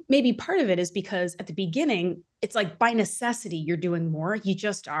 And I think maybe part of it is because at the beginning, it's like by necessity, you're doing more. You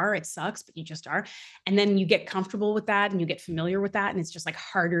just are. It sucks, but you just are. And then you get comfortable with that and you get familiar with that. And it's just like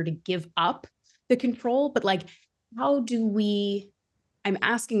harder to give up the control. But like, how do we? I'm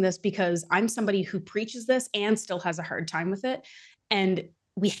asking this because I'm somebody who preaches this and still has a hard time with it. And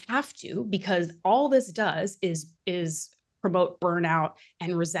we have to, because all this does is promote burnout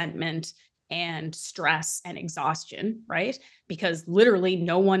and resentment and stress and exhaustion, right? Because literally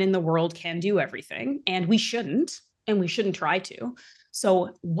no one in the world can do everything, and we shouldn't try to.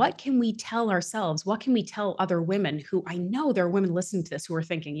 So, what can we tell ourselves? What can we tell other women who I know there are women listening to this who are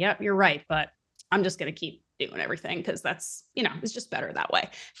thinking, yep, you're right, but I'm just going to keep doing everything because that's, it's just better that way.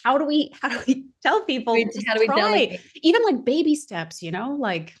 How do we tell people to How do we try delegate? even like baby steps,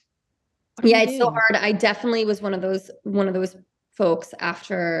 like what do Yeah, we it's so do? hard. I definitely was one of those folks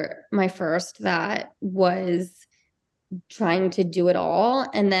after my first that was trying to do it all.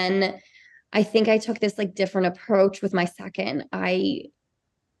 And then I think I took this like different approach with my second. I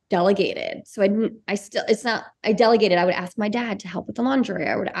delegated. So I didn't, I still, it's not, I delegated. I would ask my dad to help with the laundry.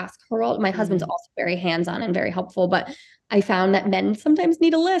 I would ask her, my husband's Mm, also very hands-on and very helpful, but I found that men sometimes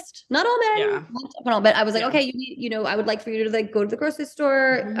need a list. Not all men, yeah. not all, but I was like, Yeah. okay, I would like for you to like go to the grocery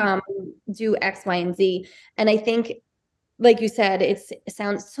store, Mhm. do X, Y, and Z. And I think like you said, it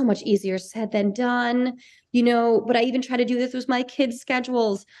sounds so much easier said than done, but I even try to do this with my kids'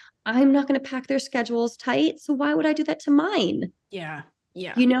 schedules. I'm not going to pack their schedules tight. So why would I do that to mine? Yeah.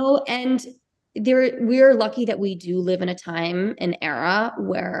 Yeah. And we're lucky that we do live in a time, an era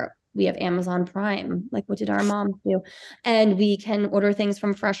where we have Amazon Prime. Like, what did our moms do? And we can order things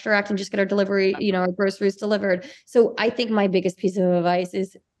from Fresh Direct and just get our delivery, our groceries delivered. So I think my biggest piece of advice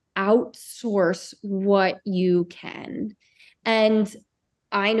is outsource what you can. And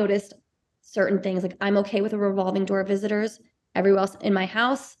I noticed certain things, like I'm okay with a revolving door of visitors. Everywhere else in my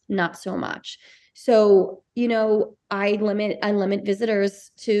house, not so much. So, I limit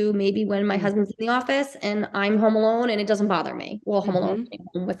visitors to maybe when my husband's in the office and I'm home alone and it doesn't bother me. Well, home alone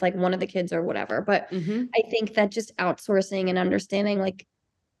with like one of the kids or whatever. But I think that just outsourcing and understanding like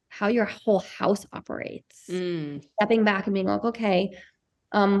how your whole house operates, stepping back and being like, okay,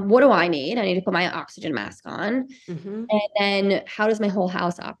 what do I need? I need to put my oxygen mask on. And then how does my whole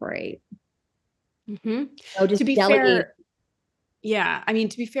house operate? To Just be delegate. fair, yeah. I mean,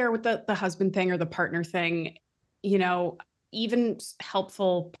 to be fair with the husband thing or the partner thing, even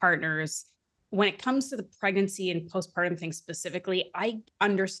helpful partners, when it comes to the pregnancy and postpartum thing specifically, I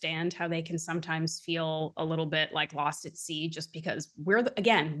understand how they can sometimes feel a little bit like lost at sea just because we're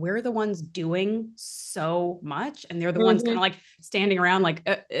the ones doing so much and they're the ones kind of like standing around like,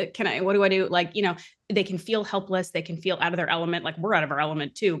 what do I do? Like, they can feel helpless. They can feel out of their element. Like we're out of our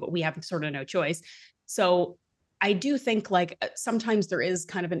element too, but we have sort of no choice. So I do think like sometimes there is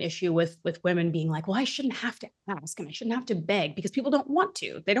kind of an issue with women being like, well, I shouldn't have to ask and I shouldn't have to beg because people don't want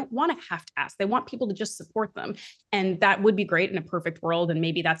to. They don't want to have to ask. They want people to just support them. And that would be great in a perfect world. And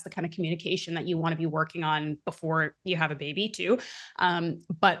maybe that's the kind of communication that you want to be working on before you have a baby too.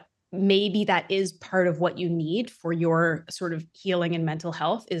 But maybe that is part of what you need for your sort of healing and mental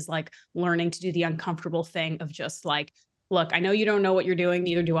health is like learning to do the uncomfortable thing of just like, look, I know you don't know what you're doing,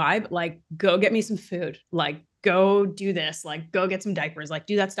 neither do I, but like, go get me some food. Like, go do this, like go get some diapers, like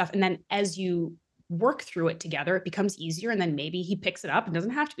do that stuff. And then as you work through it together, it becomes easier. And then maybe he picks it up and doesn't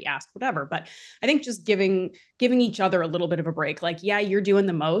have to be asked, whatever. But I think just giving each other a little bit of a break, like, yeah, you're doing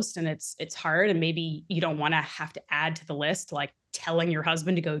the most and it's hard. And maybe you don't want to have to add to the list, like telling your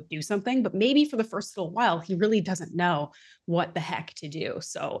husband to go do something, but maybe for the first little while, he really doesn't know what the heck to do.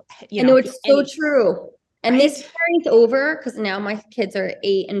 So, I know it's so true. And right? this carries over because now my kids are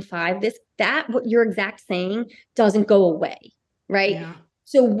 8 and 5. What you're exact saying doesn't go away, right? Yeah.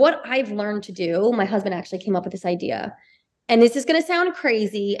 So what I've learned to do, my husband actually came up with this idea. And this is going to sound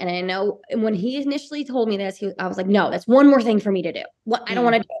crazy. And I know when he initially told me this, I was like, no, that's one more thing for me to do. What I don't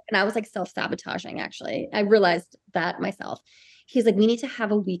want to do it. And I was like self-sabotaging, actually. I realized that myself. He's like, we need to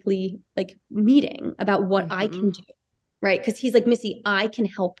have a weekly like meeting about what I can do. Right. Because he's like, Missy, I can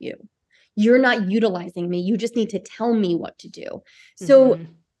help you. You're not utilizing me. You just need to tell me what to do. So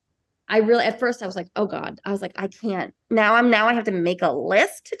at first I was like, oh God, I was like, I can't. Now I have to make a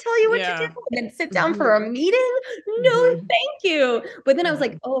list to tell you what to do and then sit down for a meeting. No, thank you. But then I was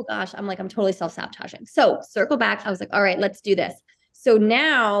like, oh gosh, I'm totally self-sabotaging. So circle back. I was like, all right, let's do this. So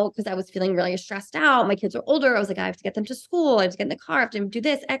now, because I was feeling really stressed out, my kids are older. I was like, I have to get them to school. I have to get in the car. I have to do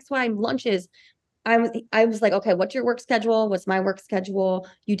this, X, Y, lunches. I was like, okay, what's your work schedule? What's my work schedule?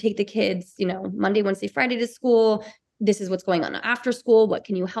 You take the kids, Monday, Wednesday, Friday to school. This is what's going on after school. What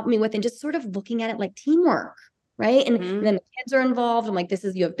can you help me with? And just sort of looking at it like teamwork. Right. And then the kids are involved. I'm like,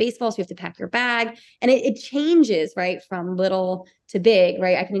 you have baseball, so you have to pack your bag. And it changes, right, from little to big,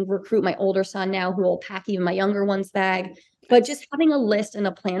 right? I can recruit my older son now who will pack even my younger one's bag. But just having a list and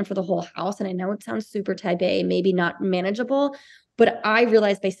a plan for the whole house. And I know it sounds super type A, maybe not manageable, but I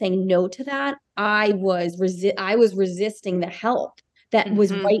realized by saying no to that, I was resisting the help that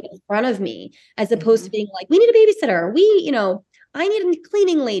was right in front of me, as opposed to being like, we need a babysitter. I need a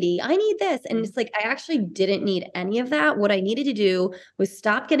cleaning lady. I need this. And it's like, I actually didn't need any of that. What I needed to do was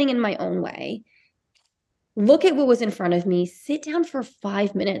stop getting in my own way, look at what was in front of me, sit down for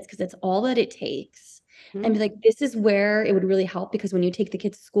 5 minutes, because it's all that it takes, and be like, this is where it would really help, because when you take the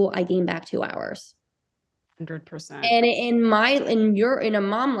kids to school, I gain back 2 hours. 100%. And in a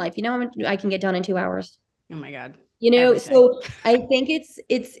mom life, I can get done in 2 hours. Oh my God. So I think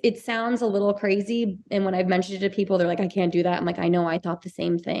it sounds a little crazy. And when I've mentioned it to people, they're like, I can't do that. I'm like, I know, I thought the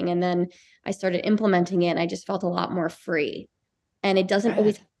same thing. And then I started implementing it and I just felt a lot more free. And it doesn't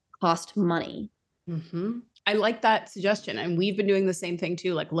always cost money. I like that suggestion. And we've been doing the same thing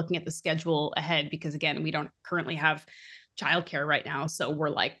too, like looking at the schedule ahead, because again, we don't currently have childcare right now. So we're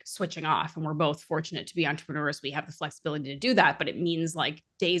like switching off, and we're both fortunate to be entrepreneurs. We have the flexibility to do that, but it means like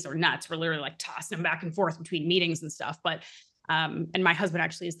days are nuts. We're literally like tossing them back and forth between meetings and stuff. But And my husband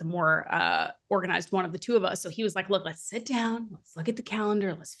actually is the more organized one of the two of us. So he was like, look, let's sit down, let's look at the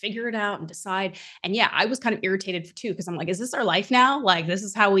calendar, let's figure it out and decide. And yeah, I was kind of irritated too, because I'm like, is this our life now? Like, this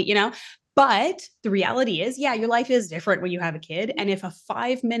is how we, but the reality is, yeah, your life is different when you have a kid. And if a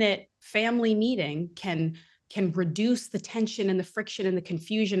 5-minute family meeting can reduce the tension and the friction and the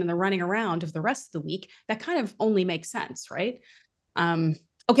confusion and the running around of the rest of the week, that kind of only makes sense, right?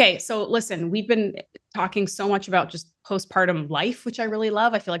 Okay, so listen, we've been talking so much about just postpartum life, which I really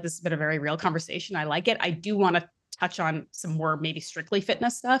love. I feel like this has been a very real conversation. I like it. I do want to touch on some more maybe strictly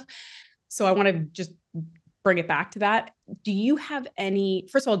fitness stuff. So I want to just bring it back to that. Do you have any,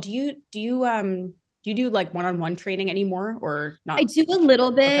 first of all, do you do like one-on-one training anymore or not? I do a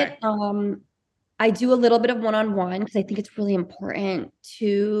little bit. Okay. I do a little bit of one-on-one because I think it's really important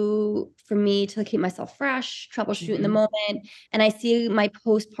for me to keep myself fresh, troubleshoot in the moment. And I see my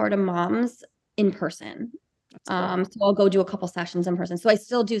postpartum moms in person. That's cool. So I'll go do a couple sessions in person. So I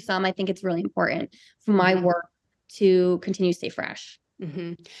still do some. I think it's really important for my Mhm. work to continue to stay fresh.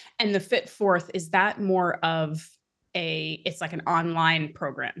 And the Fit Forth, is that more of it's like an online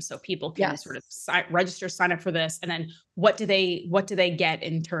program, so people can Yes. sort of register, sign up for this, and then what do they get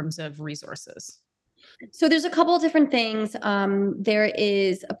in terms of resources? So there's a couple of different things. There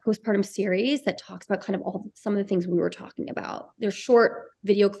is a postpartum series that talks about kind of some of the things we were talking about. There's short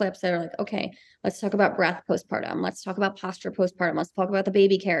video clips that are like, okay, let's talk about breath postpartum. Let's talk about posture postpartum. Let's talk about the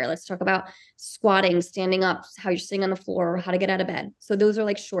baby care. Let's talk about squatting, standing up, how you're sitting on the floor, how to get out of bed. So those are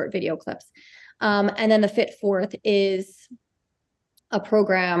like short video clips. And then the Fit Forth is a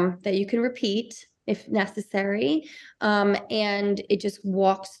program that you can repeat if necessary. And it just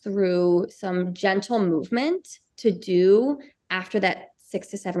walks through some gentle movement to do after that 6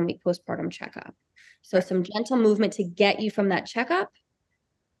 to 7 week postpartum checkup. So some gentle movement to get you from that checkup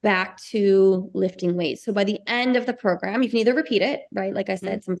back to lifting weights. So by the end of the program, you can either repeat it, right? Like I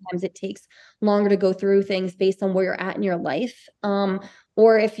said, sometimes it takes longer to go through things based on where you're at in your life.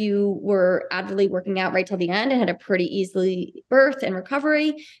 Or if you were avidly working out right till the end and had a pretty easily birth and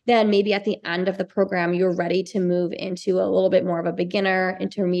recovery, then maybe at the end of the program, you're ready to move into a little bit more of a beginner,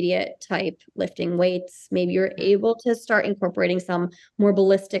 intermediate type lifting weights. Maybe you're able to start incorporating some more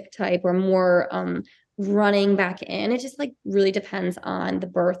ballistic type or more running back in. It just like really depends on the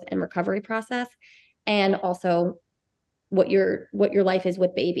birth and recovery process and also what your life is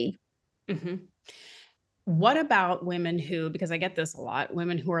with baby. Mm-hmm. What about women who, because I get this a lot,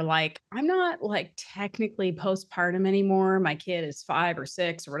 women who are like, I'm not like technically postpartum anymore. My kid is 5 or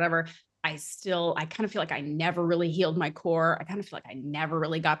 6 or whatever. I kind of feel like I never really healed my core. I kind of feel like I never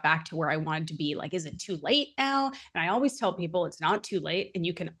really got back to where I wanted to be. Like, is it too late now? And I always tell people it's not too late. And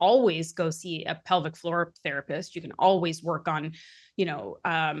you can always go see a pelvic floor therapist. You can always work on,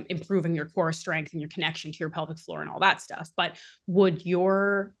 improving your core strength and your connection to your pelvic floor and all that stuff. But would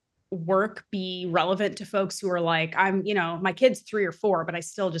your work be relevant to folks who are like, my kid's 3 or 4, but I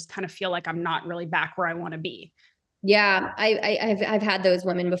still just kind of feel like I'm not really back where I want to be? Yeah, I've had those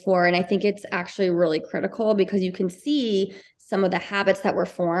women before, and I think it's actually really critical because you can see some of the habits that were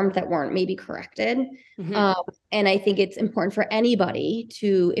formed that weren't maybe corrected. Mm-hmm. And I think it's important for anybody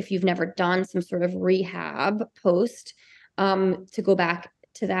to, if you've never done some sort of rehab to go back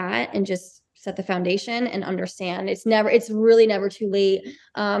to that and just set the foundation and understand it's really never too late.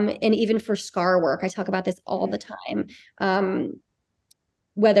 And even for scar work, I talk about this all the time.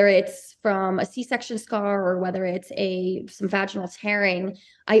 Whether it's from a C-section scar or whether it's some vaginal tearing,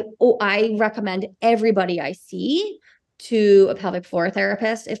 I recommend everybody I see to a pelvic floor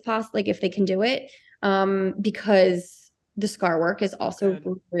therapist if possible, like if they can do it, because the scar work is also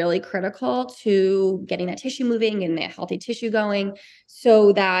really critical to getting that tissue moving and that healthy tissue going,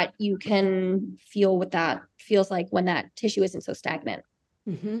 so that you can feel what that feels like when that tissue isn't so stagnant.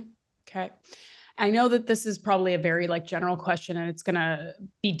 Mm-hmm. Okay. I know that this is probably a very like general question and it's going to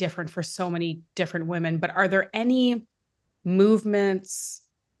be different for so many different women, but are there any movements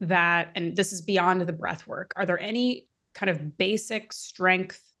and this is beyond the breath work, are there any kind of basic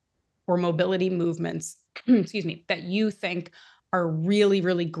strength or mobility movements, excuse me, that you think are really,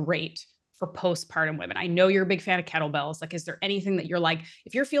 really great for postpartum women? I know you're a big fan of kettlebells. Like, is there anything that you're like,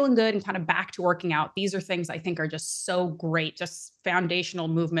 if you're feeling good and kind of back to working out, these are things I think are just so great, just foundational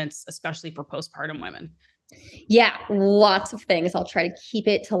movements, especially for postpartum women? Yeah, lots of things. I'll try to keep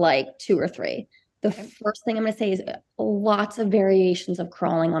it to like 2 or 3. The first thing I'm going to say is lots of variations of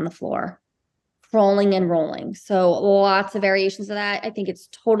crawling on the floor, crawling and rolling. So lots of variations of that. I think it's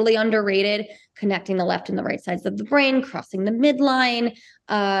totally underrated, connecting the left and the right sides of the brain, crossing the midline,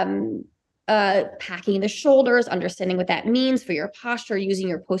 packing the shoulders, understanding what that means for your posture, using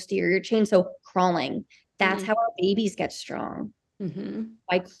your posterior chain. So crawling, That's how our babies get strong, Mm-hmm.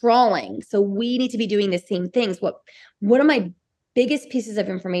 by crawling. So we need to be doing the same things. One of my biggest pieces of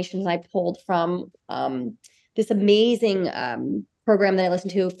information I pulled from this amazing program that I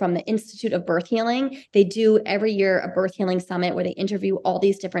listened to from the Institute of Birth Healing. They do every year a birth healing summit where they interview all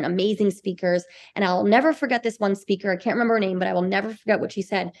these different amazing speakers. And I'll never forget this one speaker. I can't remember her name, but I will never forget what she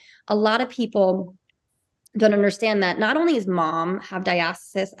said. A lot of people don't understand that not only does mom have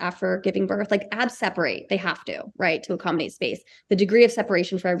diastasis after giving birth, like abs separate, they have to, right, to accommodate space. The degree of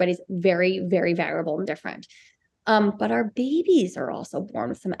separation for everybody is very, very variable and different. But our babies are also born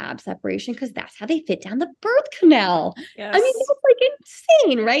with some ab separation because that's how they fit down the birth canal. Yes. I mean, it's like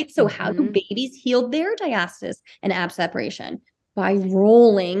insane, right? So how do Mhm. babies heal their diastasis and ab separation? By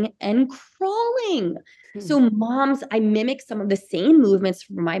rolling and crawling. So moms, I mimic some of the same movements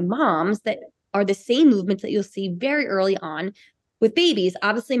from my moms that are the same movements that you'll see very early on with babies.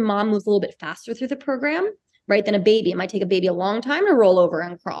 Obviously, mom moves a little bit faster through the program, right, than a baby. It might take a baby a long time to roll over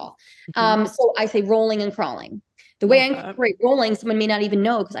and crawl. Mhm. So I say rolling and crawling. The way I Love that. incorporate rolling, someone may not even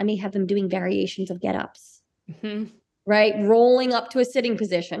know because I may have them doing variations of get-ups, Mhm. right? Rolling up to a sitting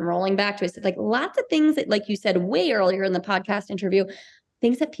position, rolling back to a sit, like lots of things that, like you said way earlier in the podcast interview,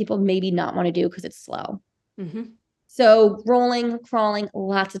 things that people maybe not want to do because it's slow. Mhm. So rolling, crawling,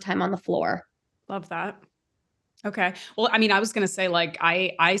 lots of time on the floor. Love that. Okay. Well, I mean, I was going to say like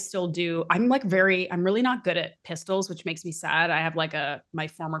I still do. I'm really not good at pistols, which makes me sad. I have like my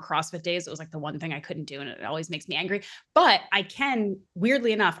former CrossFit days. It was like the one thing I couldn't do and it always makes me angry. But I can,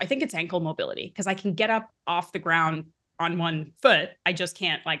 weirdly enough, I think it's ankle mobility because I can get up off the ground on one foot. I just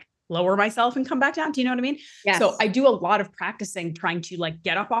can't like lower myself and come back down. Do you know what I mean? Yes. So I do a lot of practicing trying to like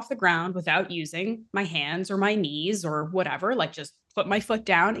get up off the ground without using my hands or my knees or whatever, like just put my foot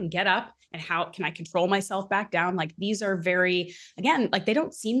down and get up. And how can I control myself back down? Like these are very, again, like they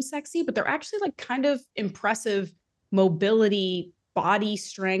don't seem sexy, but they're actually like kind of impressive mobility, body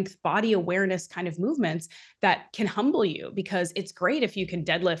strength, body awareness kind of movements that can humble you, because it's great if you can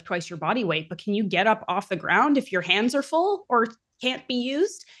deadlift twice your body weight, but can you get up off the ground if your hands are full or can't be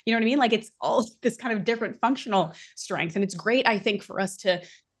used? You know what I mean? Like it's all this kind of different functional strength. And it's great, I think, for us to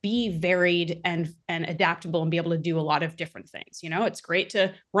be varied and adaptable and be able to do a lot of different things. You know, it's great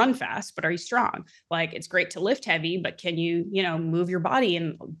to run fast, but are you strong? Like it's great to lift heavy, but can you, move your body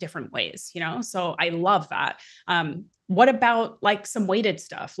in different ways, So I love that. What about like some weighted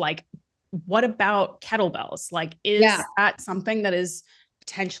stuff? Like what about kettlebells? Like is that something that is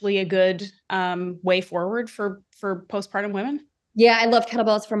potentially a good way forward for postpartum women? Yeah, I love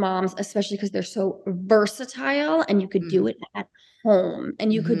kettlebells for moms, especially because they're so versatile and you could do it at home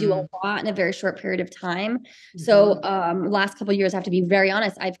and you could do a lot in a very short period of time. So last couple of years, I have to be very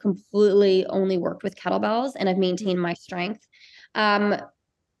honest, I've completely only worked with kettlebells and I've maintained my strength.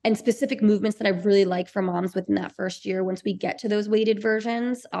 And specific movements that I really like for moms within that first year, once we get to those weighted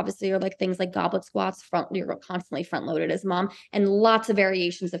versions, obviously are like things like goblet squats, you're constantly front loaded as mom, and lots of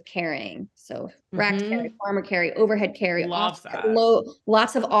variations of carrying. So rack carry, farmer carry, overhead carry, Love offset that.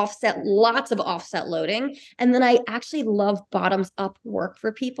 lots of offset loading. And then I actually love bottoms up work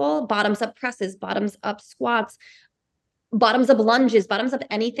for people, bottoms up presses, bottoms up squats, bottoms up lunges, bottoms up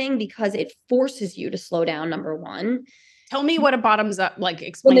anything, because it forces you to slow down, number one. Tell me what a bottoms up, like When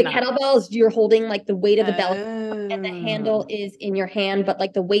explain the that. kettlebells, you're holding like the weight of the bell and the handle Oh, is in your hand, but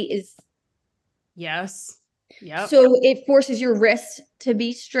like the weight is, yes. Yep. so it forces your wrist to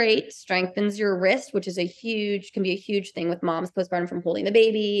be straight, strengthens your wrist, which is can be a huge thing with moms postpartum from holding the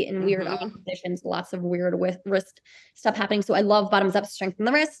baby in weird positions, lots of weird wrist stuff happening. So I love bottoms up, strengthen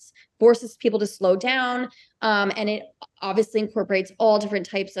the wrists, forces people to slow down. And it obviously incorporates all different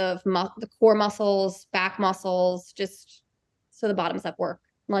types of the core muscles, back muscles, just so the bottoms up work,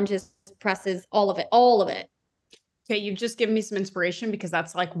 lunges, presses, all of it. Okay, you've just given me some inspiration because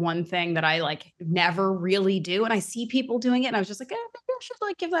that's like one thing that I like never really do. And I see people doing it and I was just like, maybe I should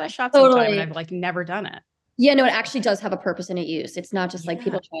like give that a shot sometime. And I've like never done it. Yeah, no, it actually does have a purpose and a use. It's not just like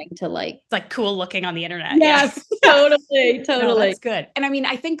people trying to like. It's like cool looking on the internet. Yes, Yeah. totally. No, that's good. And I mean,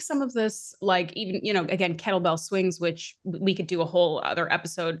 I think some of this, like even, again, kettlebell swings, which we could do a whole other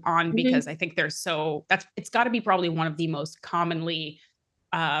episode on because I think it's got to be probably one of the most commonly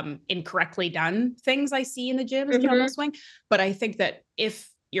incorrectly done things I see in the gym is kettlebell swing. But I think that if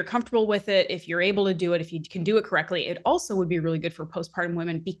you're comfortable with it, if you're able to do it, if you can do it correctly, it also would be really good for postpartum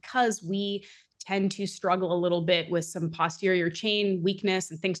women because we tend to struggle a little bit with some posterior chain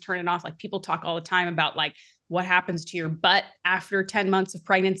weakness and things turning off. Like people talk all the time about like what happens to your butt after 10 months of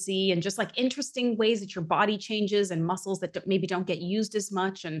pregnancy and just like interesting ways that your body changes and muscles that maybe don't get used as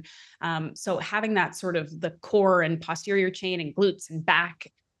much. And so having that sort of the core and posterior chain and glutes and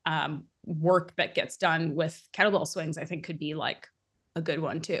back work that gets done with kettlebell swings, I think could be like a good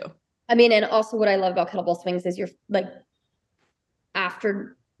one too. I mean, and also what I love about kettlebell swings is you're like,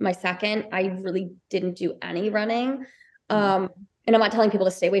 after my second, I really didn't do any running. And I'm not telling people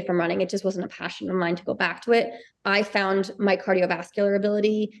to stay away from running. It just wasn't a passion of mine to go back to it. I found my cardiovascular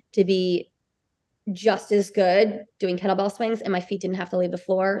ability to be just as good doing kettlebell swings, and my feet didn't have to leave the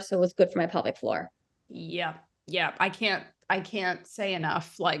floor. So it was good for my pelvic floor. Yeah. Yeah. I can't say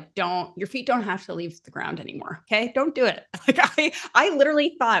enough. Like, your feet don't have to leave the ground anymore. Okay. Don't do it. Like I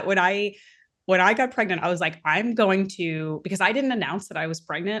literally thought when I got pregnant, I was like, I'm going to, because I didn't announce that I was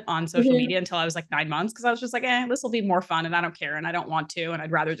pregnant on social media until I was like 9 months. Cause I was just like, this will be more fun and I don't care. And I don't want to, and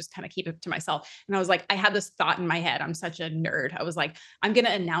I'd rather just kind of keep it to myself. And I was like, I had this thought in my head. I'm such a nerd. I was like, I'm going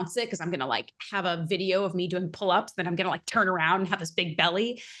to announce it, cause I'm going to like have a video of me doing pull-ups. Then I'm going to like turn around and have this big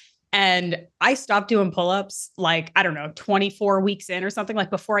belly. And I stopped doing pull-ups like, I don't know, 24 weeks in or something, like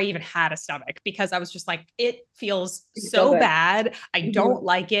before I even had a stomach, because I was just like, it feels so bad. I don't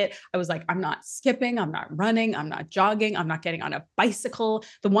like it. I was like, I'm not skipping. I'm not running. I'm not jogging. I'm not getting on a bicycle.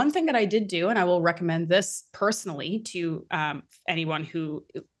 The one thing that I did do, and I will recommend this personally to anyone who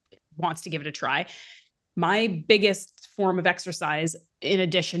wants to give it a try. My biggest form of exercise, in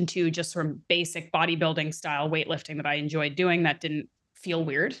addition to just sort of basic bodybuilding style weightlifting that I enjoyed doing that didn't feel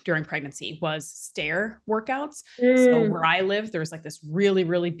weird during pregnancy, was stair workouts. So where I live, there's like this really,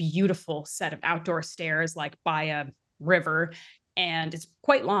 really beautiful set of outdoor stairs, like by a river. And it's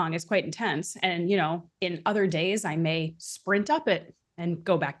quite long, it's quite intense. And, you know, in other days, I may sprint up it and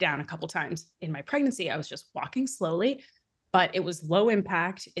go back down a couple times. In my pregnancy, I was just walking slowly, but it was low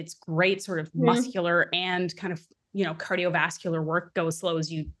impact. It's great sort of muscular and kind of, you know, cardiovascular work. Go as slow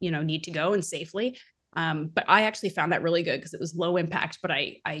as you need to go and safely. But I actually found that really good because it was low impact, but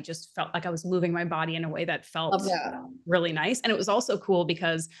I just felt like I was moving my body in a way that felt really nice. And it was also cool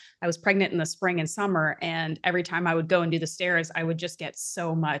because I was pregnant in the spring and summer, and every time I would go and do the stairs, I would just get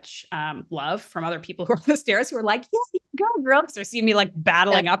so much love from other people who were on the stairs who were like, yeah, you go, girl. Because they're seeing me like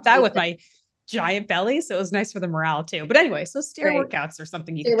battling up that with my giant belly. So it was nice for the morale too. But anyway, so stair workouts are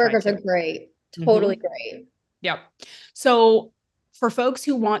something you can try. Stair workouts are great. Totally great. Yep. So for folks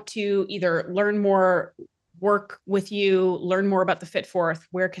who want to either learn more, work with you, learn more about the Fit Fourth,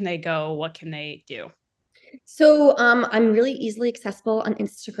 where can they go? What can they do? So I'm really easily accessible on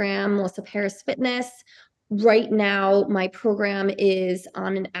Instagram, Melissa Paris Fitness. Right now, my program is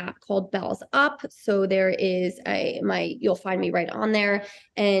on an app called Bells Up. So there is you'll find me right on there,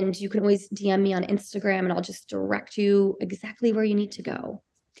 and you can always DM me on Instagram and I'll just direct you exactly where you need to go.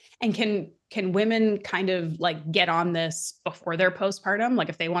 And can women kind of like get on this before their postpartum? Like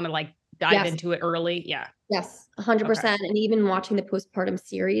if they want to like dive into it early? Yeah. Yes, 100%. And even watching the postpartum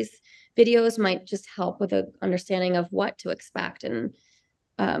series videos might just help with an understanding of what to expect and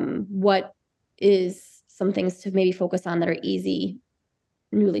what is some things to maybe focus on that are easy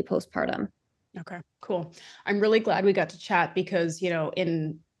newly postpartum. Okay, cool. I'm really glad we got to chat because, you know,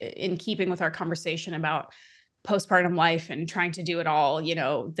 in keeping with our conversation about postpartum life and trying to do it all, you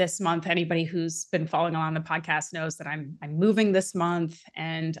know, this month, anybody who's been following along the podcast knows that I'm moving this month,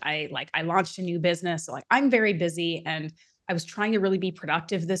 and I launched a new business. So like I'm very busy, and I was trying to really be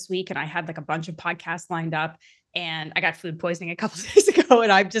productive this week, and I had like a bunch of podcasts lined up, and I got food poisoning a couple of days ago,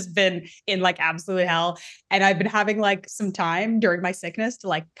 and I've just been in like absolute hell. And I've been having like some time during my sickness to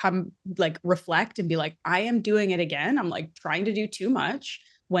like come like reflect and be like, I am doing it again. I'm like trying to do too much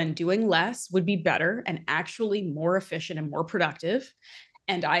when doing less would be better and actually more efficient and more productive.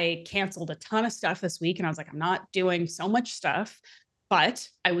 And I canceled a ton of stuff this week, and I was like, I'm not doing so much stuff, but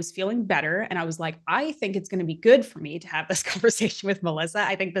I was feeling better. And I was like, I think it's going to be good for me to have this conversation with Melissa.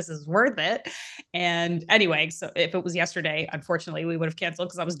 I think this is worth it. And anyway, so if it was yesterday, unfortunately, we would have canceled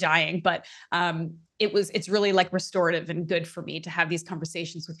because I was dying. But it's really like restorative and good for me to have these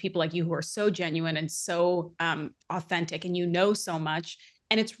conversations with people like you who are so genuine and so authentic, and you know so much.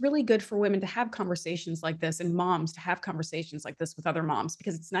 And it's really good for women to have conversations like this, and moms to have conversations like this with other moms,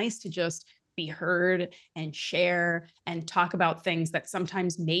 because it's nice to just be heard and share and talk about things that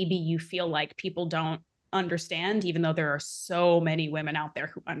sometimes maybe you feel like people don't understand, even though there are so many women out there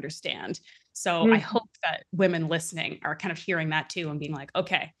who understand. So I hope that women listening are kind of hearing that too and being like,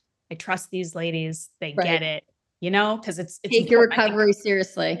 okay, I trust these ladies. They get it, you know, because it's take your recovery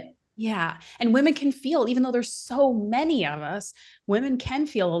seriously. Yeah. And women can feel, even though there's so many of us, women can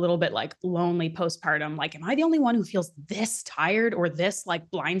feel a little bit like lonely postpartum. Like, am I the only one who feels this tired or this like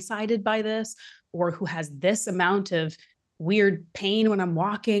blindsided by this, or who has this amount of weird pain when I'm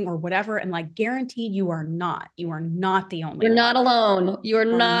walking or whatever. And like guaranteed you are not the only You're one. not alone. You're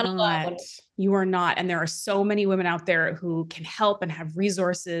You are not not. alone. You are not. And there are so many women out there who can help and have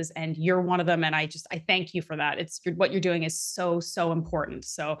resources, and you're one of them. And I thank you for that. What you're doing is so, so important.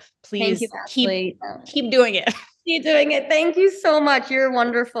 So Thank you, please Ashley. keep doing it. Keep doing it. Thank you so much. You're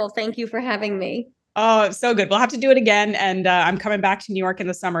wonderful. Thank you for having me. Oh, so good. We'll have to do it again. And I'm coming back to New York in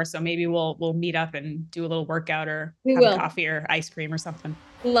the summer. So maybe we'll meet up and do a little workout or We have a will. coffee or ice cream or something.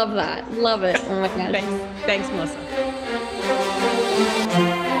 Love that. Love it. Oh my God. Thanks, Melissa.